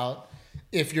about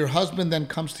if your husband then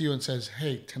comes to you and says,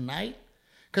 hey, tonight?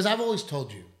 Because I've always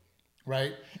told you,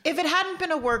 right? If it hadn't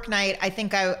been a work night, I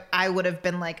think I would have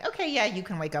been like, okay, yeah, you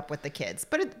can wake up with the kids.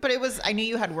 But it was, I knew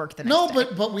you had work the next day.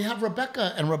 No, but we have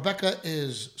Rebecca, and Rebecca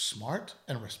is smart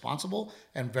and responsible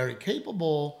and very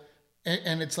capable.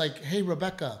 And it's like, hey,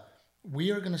 Rebecca,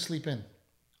 we are going to sleep in.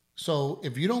 So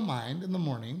if you don't mind in the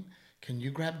morning, can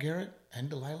you grab Garrett and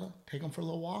Delilah, take them for a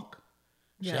little walk?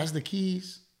 She has the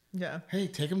keys. Yeah. Hey,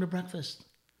 take them to breakfast,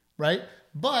 right?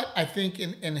 But I think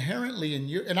inherently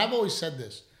and I've always said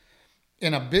this,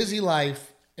 in a busy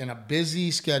life, in a busy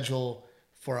schedule,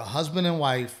 for a husband and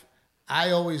wife,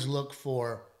 I always look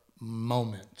for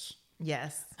moments.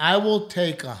 Yes. I will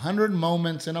take 100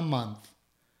 moments in a month.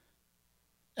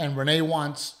 And Renee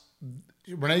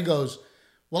goes,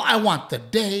 well, I want the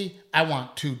day, I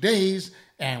want 2 days,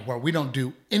 and where we don't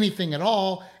do anything at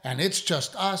all, and it's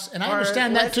just us. And I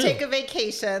understand that too. Let's take a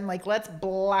vacation, like let's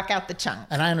block out the chunk.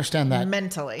 And I understand that.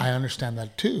 Mentally. I understand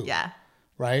that too. Yeah.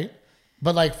 Right?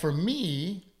 But like for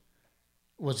me,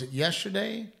 was it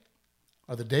yesterday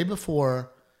or the day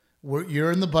before,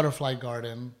 you're in the butterfly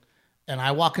garden, and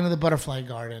I walk into the butterfly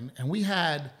garden, and we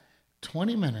had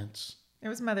 20 minutes. It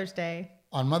was Mother's Day.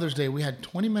 On Mother's Day, we had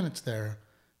 20 minutes there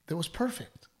that was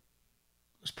perfect.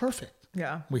 It was perfect.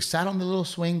 Yeah. We sat on the little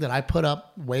swing that I put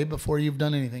up way before you've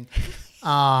done anything.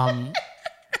 And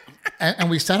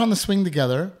we sat on the swing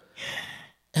together.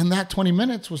 And that 20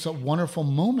 minutes was a wonderful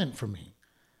moment for me.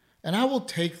 And I will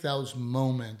take those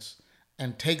moments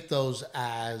and take those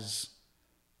as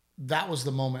that was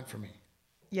the moment for me.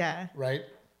 Yeah. Right?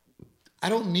 I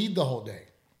don't need the whole day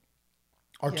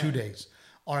or 2 days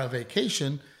or a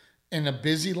vacation in a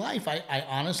busy life. I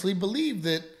honestly believe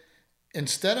that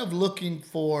instead of looking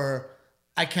for,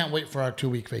 I can't wait for our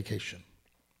 2-week vacation.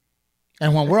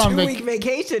 And when we're on 2-week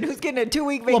vacation, who's getting a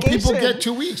 2-week vacation? Well, people get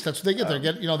 2 weeks. That's what they get. They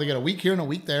get a week here and a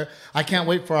week there. I can't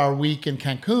wait for our week in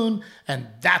Cancun, and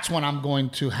that's when I'm going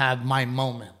to have my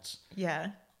moments.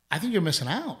 Yeah. I think you're missing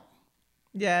out.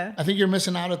 Yeah. I think you're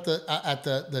missing out at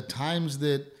the times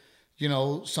that,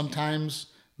 sometimes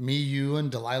me, you,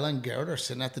 and Delilah and Garrett are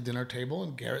sitting at the dinner table,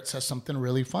 and Garrett says something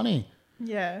really funny.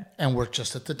 Yeah. And we're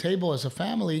just at the table as a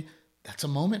family. That's a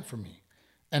moment for me.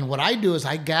 And what I do is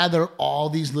I gather all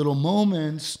these little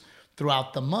moments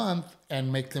throughout the month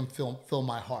and make them fill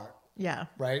my heart. Yeah.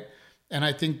 Right. And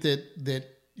I think that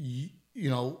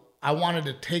I wanted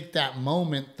to take that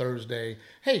moment Thursday.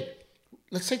 Hey,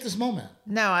 let's take this moment.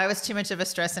 No, I was too much of a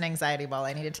stress and anxiety ball.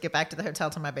 I needed to get back to the hotel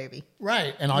to my baby.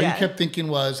 Right. And all you kept thinking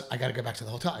was, I got to get back to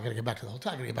the hotel. I got to get back to the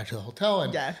hotel. I got to get back to the hotel.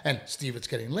 And Steve, it's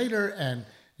getting later. And,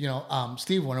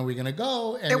 Steve, when are we going to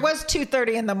go? And it was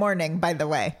 2:30 in the morning, by the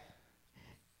way.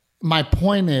 My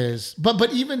point is,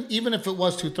 but even if it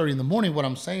was 2:30 in the morning, what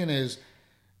I'm saying is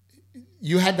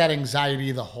you had that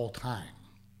anxiety the whole time.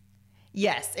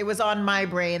 Yes, it was on my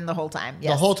brain the whole time.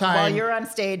 Yes. The whole time. While you're on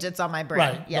stage, it's on my brain.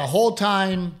 Right. Yes. The whole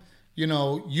time,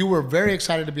 you were very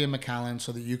excited to be in McAllen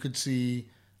so that you could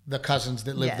see the cousins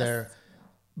that live there.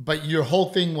 But your whole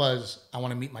thing was, I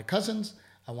want to meet my cousins.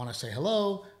 I want to say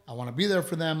hello. I want to be there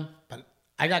for them. But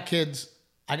I got kids.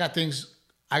 I got things.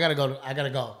 I got to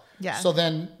go. Yeah. So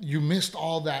then you missed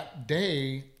all that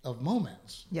day of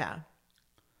moments. Yeah.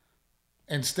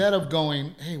 Instead of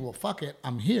going, hey, well, fuck it,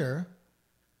 I'm here.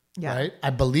 Yeah. Right?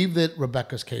 I believe that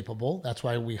Rebecca's capable. That's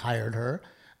why we hired her.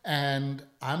 And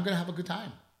I'm going to have a good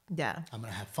time. Yeah. I'm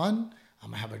going to have fun. I'm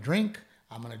going to have a drink.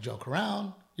 I'm going to joke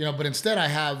around. But instead I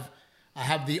have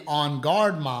the on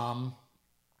guard mom.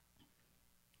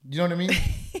 You know what I mean?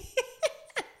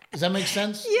 Does that make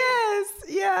sense? Yes.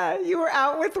 Yeah. You were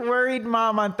out with worried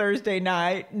mom on Thursday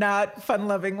night, not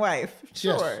fun-loving wife.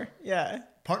 Sure. Yes. Yeah.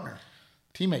 Partner.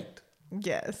 Teammate.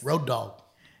 Yes. Road dog.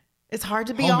 It's hard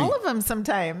to be Homie. all of them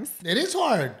sometimes. It is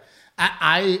hard.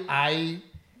 I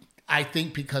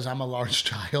think because I'm a large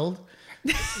child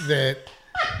that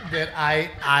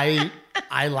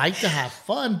I like to have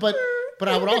fun, but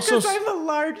I would also because I'm a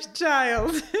large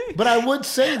child. But I would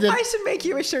say that I should make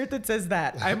you a shirt that says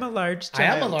that. I'm a large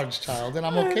child. I am a large child, and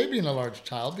I'm okay being a large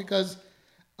child because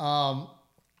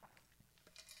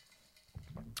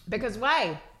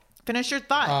why? Finish your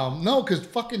thought. No, because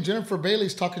fucking Jennifer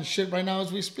Bailey's talking shit right now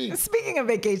as we speak. Speaking of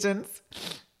vacations.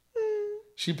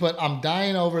 She put, I'm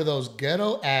dying over those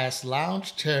ghetto-ass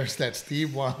lounge chairs that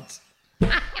Steve wants.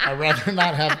 I'd rather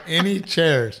not have any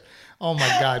chairs. Oh, my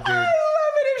God, dude. I love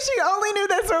it. If she only knew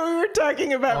that's what we were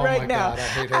talking about right now. God, I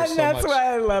hate her and so that's much.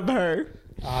 why I love her.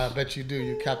 I bet you do.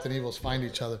 You Captain Evils find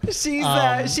each other. She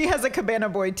has a Cabana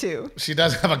Boy, too. She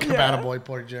does have a Cabana Boy,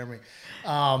 poor Jeremy.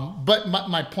 But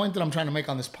my point that I'm trying to make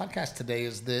on this podcast today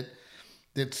is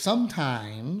that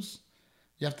sometimes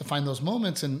you have to find those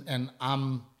moments, and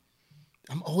I'm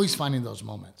always finding those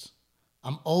moments.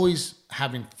 I'm always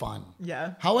having fun.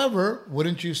 Yeah. However,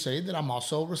 wouldn't you say that I'm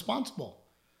also responsible?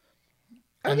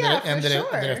 That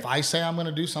if I say I'm going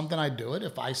to do something, I do it.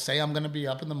 If I say I'm going to be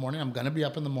up in the morning, I'm going to be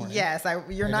up in the morning. Yes,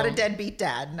 you're not a deadbeat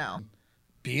dad, no.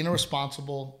 Being a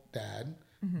responsible dad,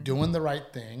 doing the right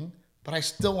thing, but I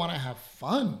still want to have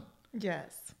fun.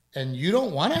 Yes. And you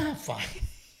don't want to have fun.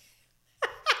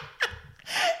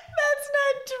 That's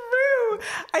not true.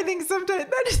 I think sometimes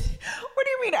that is, what do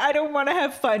you mean I don't want to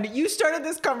have fun? You started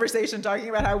this conversation talking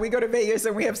about how we go to Vegas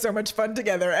and we have so much fun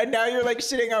together. And now you're like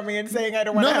shitting on me and saying I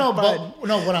don't want to have fun.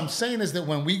 No, what I'm saying is that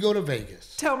when we go to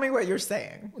Vegas. Tell me what you're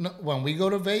saying. When we go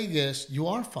to Vegas, you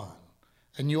are fun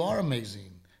and you are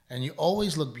amazing and you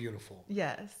always look beautiful.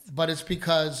 Yes. But it's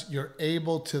because you're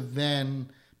able to then,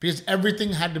 because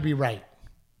everything had to be right.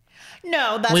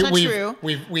 No, that's not true.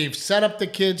 We've set up the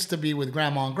kids to be with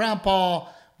grandma and grandpa.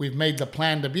 We've made the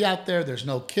plan to be out there. There's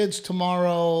no kids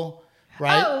tomorrow,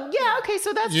 right? Oh, yeah, okay,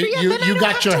 so that's true. Yeah, you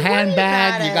got your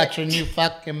handbag. You got your new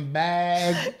fucking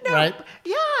bag, right?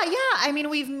 Yeah. I mean,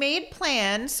 we've made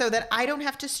plans so that I don't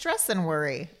have to stress and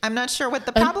worry. I'm not sure what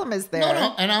the problem is there.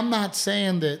 No, and I'm not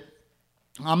saying that.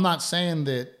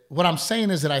 What I'm saying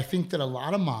is that I think that a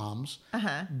lot of moms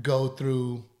go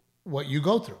through what you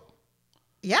go through.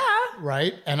 Yeah.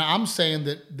 Right? And I'm saying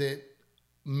that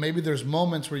maybe there's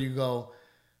moments where you go,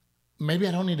 maybe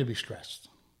I don't need to be stressed.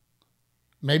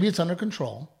 Maybe it's under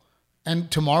control.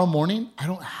 And tomorrow morning, I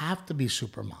don't have to be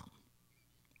super mom.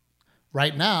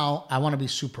 Right now, I want to be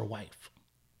super wife.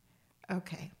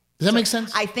 Okay. Does that make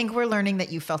sense? I think we're learning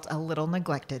that you felt a little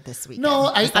neglected this weekend.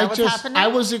 No, I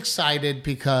was excited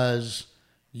because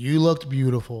you looked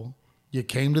beautiful. You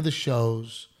came to the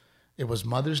shows. It was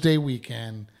Mother's Day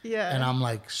weekend. Yeah. And I'm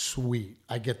like, sweet.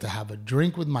 I get to have a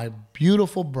drink with my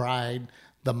beautiful bride,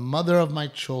 the mother of my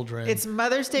children. It's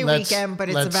Mother's Day weekend, but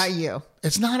it's about you.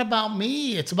 It's not about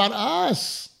me. It's about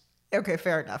us. Okay,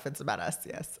 fair enough. It's about us.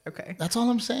 Yes. Okay. That's all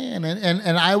I'm saying.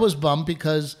 And I was bummed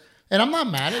because, and I'm not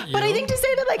mad at you. But I think to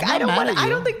say that, like, I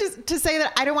don't think to say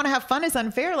that I don't want to have fun is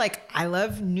unfair. Like, I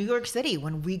love New York City.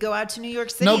 When we go out to New York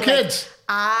City, no kids.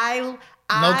 I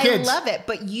love it,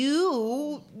 but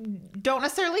you don't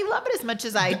necessarily love it as much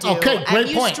as I do. Okay, great and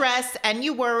you point. Stress and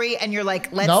you worry and you're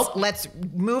like, let's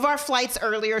move our flights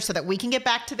earlier so that we can get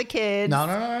back to the kids.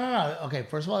 No. Okay,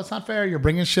 first of all, it's not fair. You're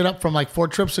bringing shit up from like 4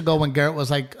 trips ago when Garrett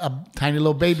was like a tiny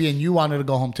little baby and you wanted to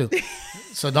go home too.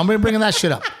 So don't be bringing that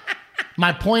shit up.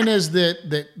 My point is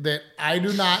that I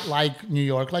do not like New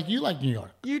York like you like New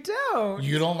York. You don't.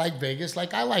 You don't like Vegas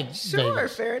like I like Vegas. Sure,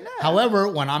 fair enough. However,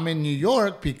 when I'm in New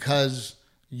York because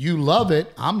you love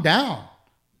it, I'm down.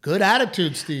 Good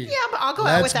attitude, Steve. Yeah, but I'll go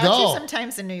out without you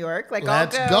sometimes in New York. Like,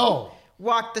 Let's go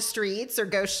walk the streets or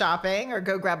go shopping or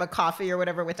go grab a coffee or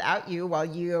whatever without you while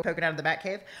you poking out of the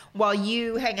Batcave, while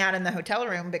you hang out in the hotel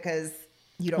room because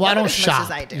you don't love it as much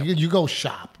as I do. You go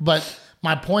shop. But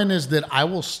my point is that I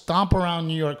will stomp around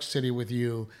New York City with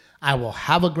you. I will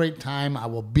have a great time. I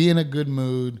will be in a good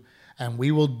mood. And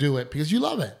we will do it because you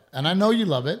love it. And I know you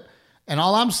love it. And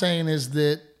all I'm saying is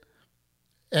that,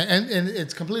 and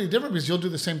it's completely different because you'll do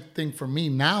the same thing for me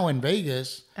now in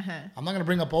Vegas. I'm not going to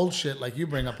bring up old shit like you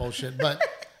bring up old shit. But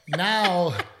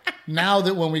now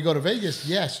that when we go to Vegas,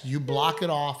 yes, you block it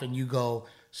off and you go,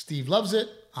 Steve loves it.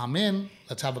 I'm in.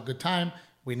 Let's have a good time.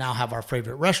 We now have our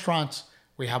favorite restaurants.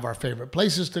 We have our favorite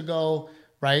places to go,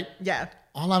 right? Yeah.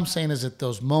 All I'm saying is that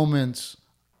those moments,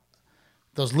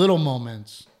 those little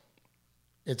moments,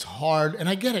 it's hard. And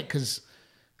I get it because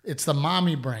it's the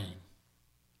mommy brain.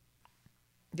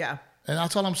 Yeah. And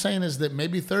that's all I'm saying is that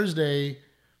maybe Thursday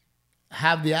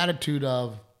have the attitude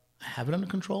of, I have it under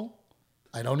control.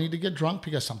 I don't need to get drunk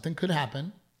because something could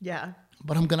happen. Yeah.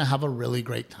 But I'm going to have a really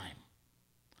great time.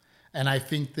 And I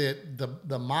think that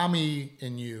the mommy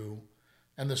in you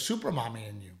and the super mommy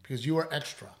in you, because you are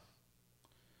extra,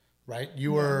 right?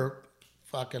 You were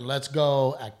fucking let's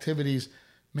go, activities.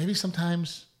 Maybe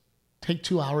sometimes take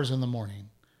 2 hours in the morning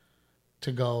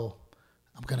to go,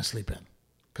 I'm going to sleep in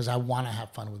because I want to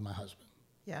have fun with my husband.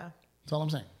 Yeah. That's all I'm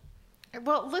saying.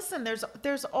 Well, listen,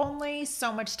 there's only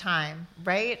so much time,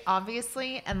 right?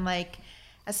 Obviously. And like,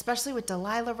 especially with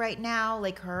Delilah right now,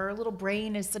 like her little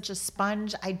brain is such a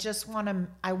sponge. I want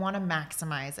to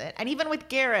maximize it. And even with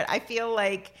Garrett, I feel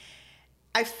like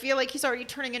he's already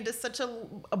turning into such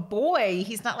a boy.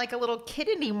 He's not like a little kid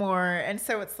anymore. And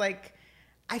so it's like,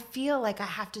 I feel like I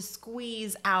have to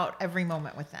squeeze out every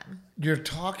moment with them. You're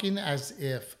talking as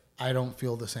if I don't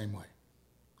feel the same way.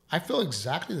 I feel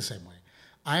exactly the same way.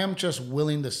 I am just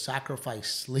willing to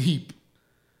sacrifice sleep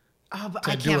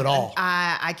to do it all.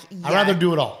 I'd rather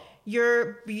do it all.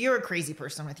 You're a crazy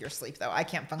person with your sleep, though. I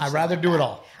can't function. I'd rather do it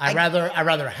all. I'd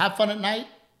rather have fun at night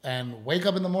and wake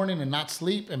up in the morning and not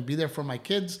sleep and be there for my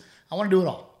kids. I want to do it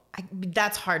all.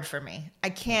 That's hard for me. I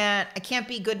can't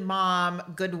be good mom,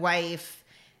 good wife,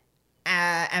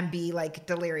 and be like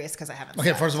delirious because I haven't.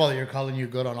 Okay, first of all, you're calling you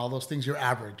good on all those things. You're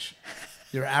average.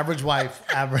 You're average wife,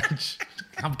 average.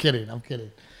 I'm kidding.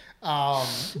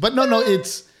 But no,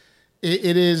 it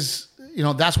is,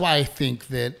 that's why I think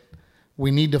that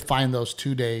we need to find those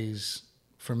 2 days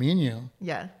for me and you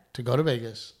Yeah. to go to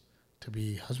Vegas, to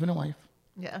be husband and wife,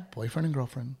 Yeah. boyfriend and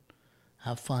girlfriend,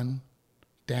 have fun,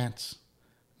 dance,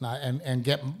 and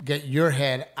get your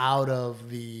head out of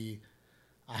the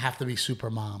I have to be super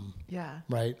mom, Yeah.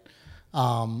 right?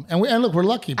 And look, we're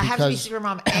lucky I have to be because super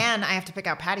mom and I have to pick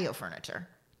out patio furniture.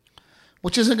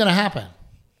 which isn't going to happen.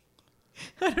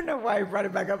 I don't know why I brought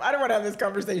it back up. I don't want to have this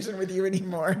conversation with you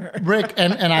anymore. Rick,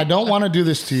 and I don't want to do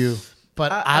this to you,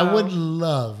 but I would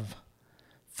love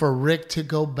for Rick to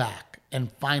go back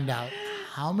and find out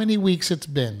how many weeks it's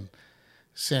been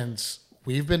since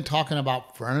we've been talking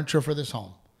about furniture for this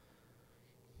home.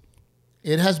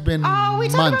 It has been Oh, we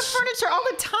months. talk about furniture all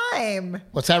the time.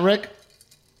 What's that, Rick?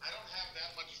 I don't have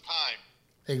that much time.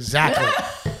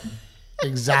 Exactly.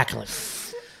 Exactly.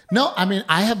 No, I mean,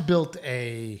 I have built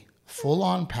a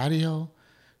full-on patio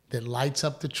that lights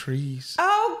up the trees.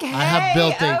 Okay. I have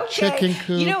built a chicken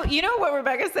coop. You know what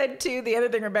Rebecca said too? The other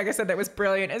thing Rebecca said that was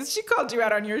brilliant is she called you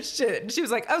out on your shit. And she was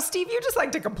like, "Oh, Steve, you just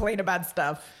like to complain about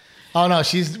stuff." Oh no,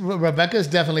 Rebecca's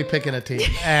definitely picking a team,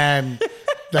 and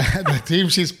the team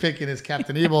she's picking is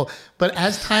Captain Evil. But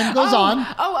as time goes on,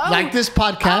 like this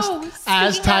podcast,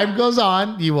 as time goes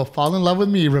on, you will fall in love with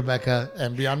me, Rebecca,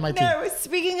 and be on my team. No,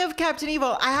 speaking of Captain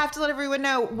Evil, I have to let everyone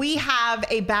know we have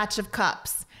a batch of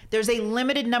cups. There's a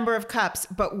limited number of cups,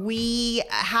 but we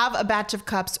have a batch of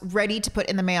cups ready to put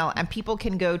in the mail, and people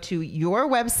can go to your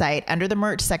website under the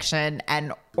merch section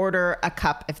and order a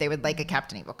cup if they would like a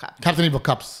Captain Evil cup. Captain Evil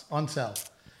cups on sale.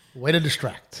 Way to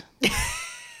distract.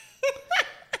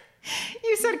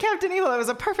 You said Captain Evil. It was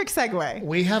a perfect segue.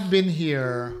 We have been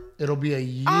here. It'll be a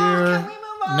year Can we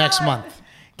move on? next month.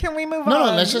 Can we move on? No,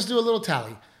 let's just do a little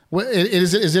tally.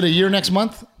 Is it a year next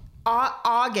month?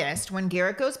 August, when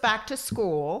Garrett goes back to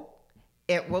school,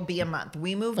 it will be a month.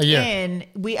 We moved A year.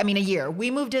 a year. We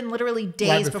moved in literally days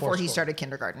Right before he school. started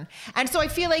kindergarten. And so I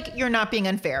feel like you're not being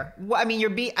unfair. Well, I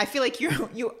mean, I feel like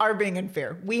you are being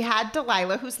unfair. We had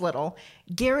Delilah, who's little.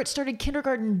 Garrett started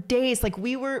kindergarten days. Like,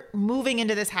 we were moving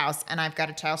into this house and I've got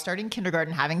a child starting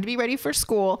kindergarten, having to be ready for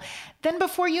school. Then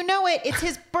before you know it, it's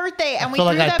his birthday. And I feel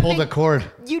like I pulled a cord.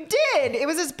 You did. It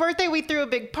was his birthday. We threw a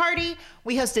big party.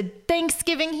 We hosted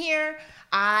Thanksgiving here.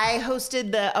 I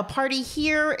hosted a party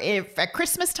here at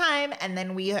Christmas time, and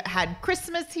then we had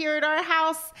Christmas here at our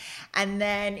house, and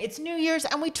then it's New Year's,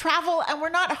 and we travel, and we're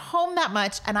not home that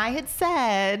much. And I had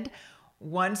said,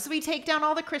 once we take down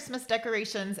all the Christmas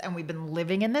decorations and we've been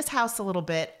living in this house a little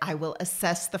bit, I will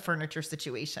assess the furniture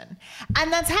situation.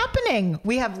 And that's happening.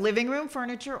 We have living room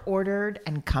furniture ordered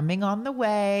and coming on the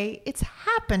way. It's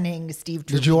happening, Steve.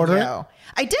 Did you order Trujillo.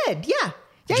 I did, yeah.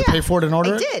 Did you pay for it and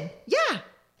order it? I did, yeah.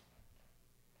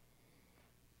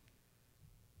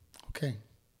 Okay.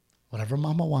 Whatever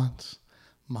Mama wants,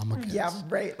 Mama gets. Yeah,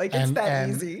 right. Like, it's that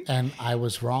easy. And I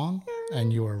was wrong,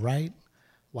 and you were right.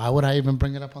 Why would I even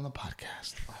bring it up on the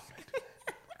podcast? Why would I do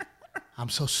that? I'm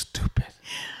so stupid.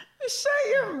 Shut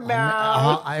your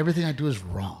mouth. Everything I do is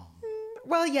wrong.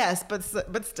 Well, yes, but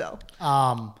still.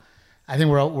 I think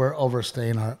we're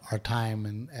overstaying our time,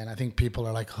 and I think people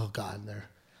are like, oh God,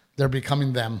 they're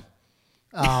becoming them.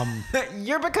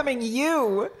 You're becoming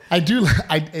you. I do.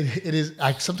 It is.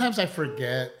 Sometimes I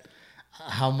forget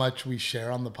how much we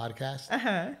share on the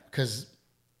podcast because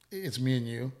it's me and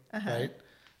you, right?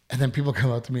 And then people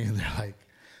come up to me and they're like,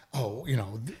 "Oh,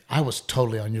 I was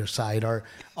totally on your side," or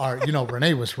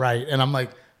Renee was right, and I'm like,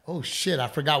 "Oh shit, I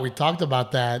forgot we talked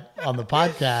about that on the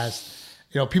podcast."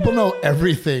 People know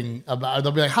everything about her.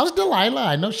 They'll be like, how's Delilah?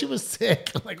 I know she was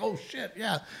sick. I'm like, oh, shit.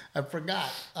 Yeah, I forgot.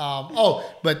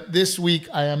 But this week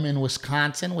I am in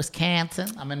Wisconsin.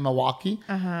 I'm in Milwaukee.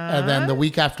 And then the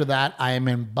week after that, I am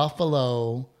in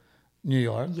Buffalo, New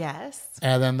York. Yes.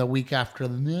 And then the week after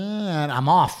that, I'm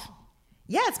off.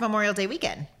 Yeah, it's Memorial Day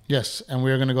weekend. Yes. And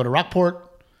we're going to go to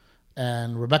Rockport.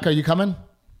 And Rebecca, are you coming?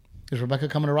 Is Rebecca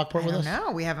coming to Rockport with us?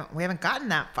 No, we haven't gotten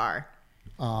that far.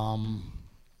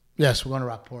 Yes, we're going to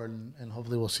Rockport, and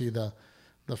hopefully we'll see the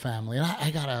family. And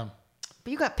I got to...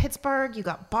 But you got Pittsburgh, you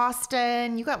got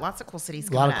Boston, you got lots of cool cities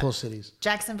A coming lot of up. cool cities.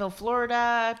 Jacksonville,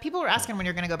 Florida. People were asking when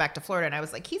you're going to go back to Florida, and I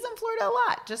was like, he's in Florida a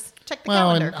lot. Just check the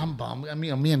calendar. And I'm bummed. I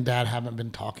mean, me and Dad haven't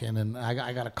been talking, and I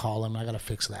got to call him. I got to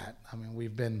fix that. I mean,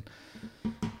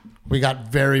 we got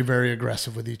very, very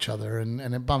aggressive with each other, and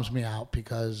it bums me out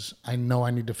because I know I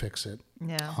need to fix it.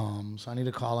 Yeah. So I need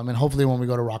to call him, and hopefully when we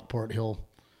go to Rockport, he'll...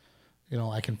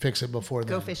 I can fix it before then.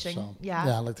 Go fishing. So, Yeah.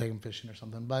 Yeah, let's take him fishing or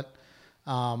something. But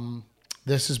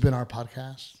this has been our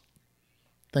podcast.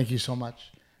 Thank you so much.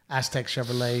 Aztec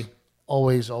Chevrolet,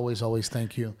 always, always, always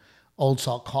thank you. Old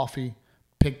Salt Coffee,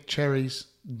 pick cherries,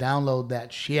 download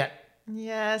that shit.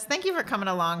 Yes. Thank you for coming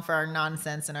along for our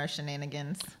nonsense and our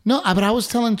shenanigans. No, but I was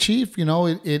telling Chief,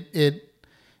 it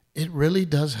really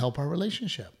does help our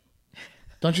relationship.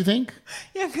 Don't you think?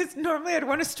 Yeah, because normally I'd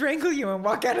want to strangle you and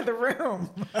walk out of the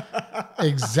room.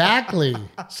 Exactly.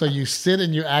 So you sit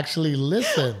and you actually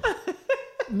listen.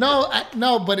 No,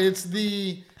 but it is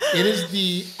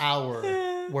the hour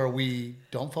where we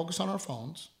don't focus on our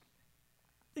phones.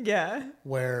 Yeah.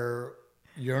 Where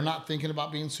you're not thinking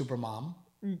about being super mom.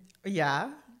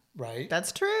 Yeah. Right?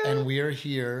 That's true. And we are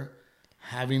here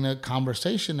having a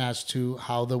conversation as to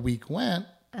how the week went.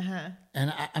 Uh-huh.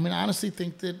 And I honestly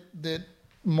think that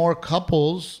more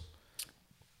couples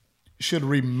should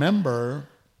remember,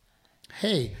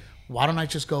 hey, why don't I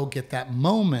just go get that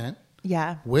moment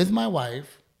with my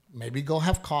wife, maybe go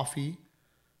have coffee,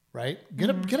 right?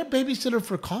 Get a babysitter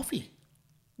for coffee.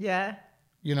 Yeah.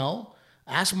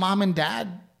 Ask mom and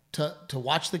dad to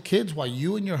watch the kids while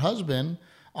you and your husband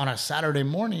on a Saturday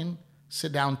morning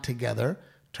sit down together,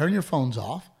 turn your phones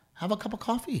off, have a cup of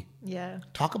coffee. Yeah.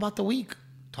 Talk about the week,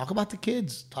 talk about the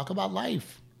kids, talk about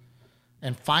life.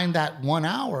 And find that 1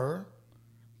 hour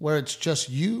where it's just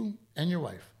you and your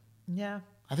wife. Yeah.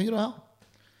 I think it'll help.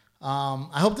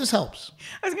 I hope this helps.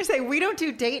 I was going to say, we don't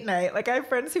do date night. Like, I have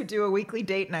friends who do a weekly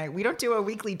date night. We don't do a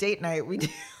weekly date night. We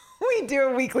do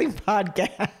a weekly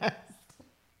podcast.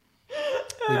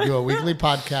 We do a weekly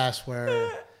podcast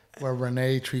where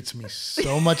Renee treats me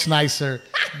so much nicer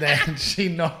than she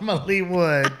normally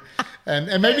would.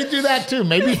 And maybe do that too.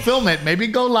 Maybe film it. Maybe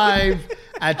go live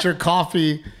at your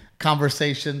coffee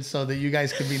conversation so that you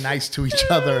guys can be nice to each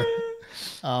other.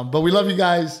 But we love you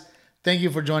guys. Thank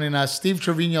you for joining us.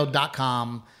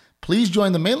 SteveTrevino.com. Please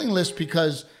join the mailing list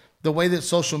because the way that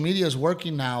social media is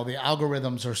working now, the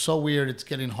algorithms are so weird. It's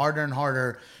getting harder and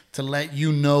harder to let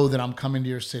you know that I'm coming to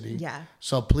your city. Yeah.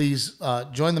 So please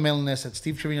join the mailing list at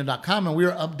SteveTrevino.com. And we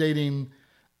are updating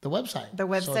the website. The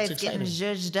website's getting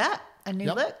zhuzhed up. A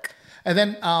new look. And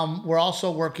then we're also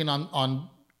working on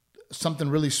something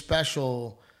really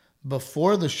special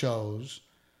before the shows.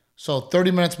 So 30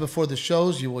 minutes before the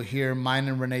shows, you will hear mine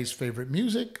and Renee's favorite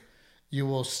music. You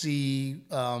will see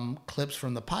clips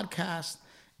from the podcast,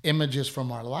 images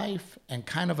from our life, and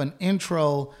kind of an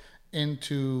intro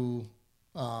into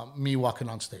me walking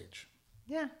on stage.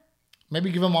 Yeah.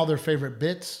 Maybe give them all their favorite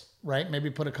bits, right?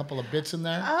 Maybe put a couple of bits in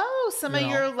there. Oh, some of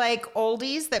your like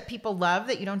oldies that people love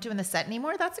that you don't do in the set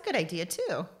anymore. That's a good idea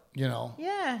too. Yeah.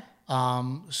 Yeah.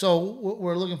 So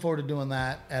we're looking forward to doing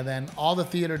that. And then all the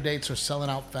theater dates are selling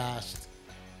out fast.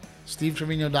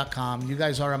 SteveTrevino.com. You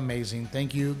guys are amazing.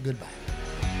 Thank you. Goodbye.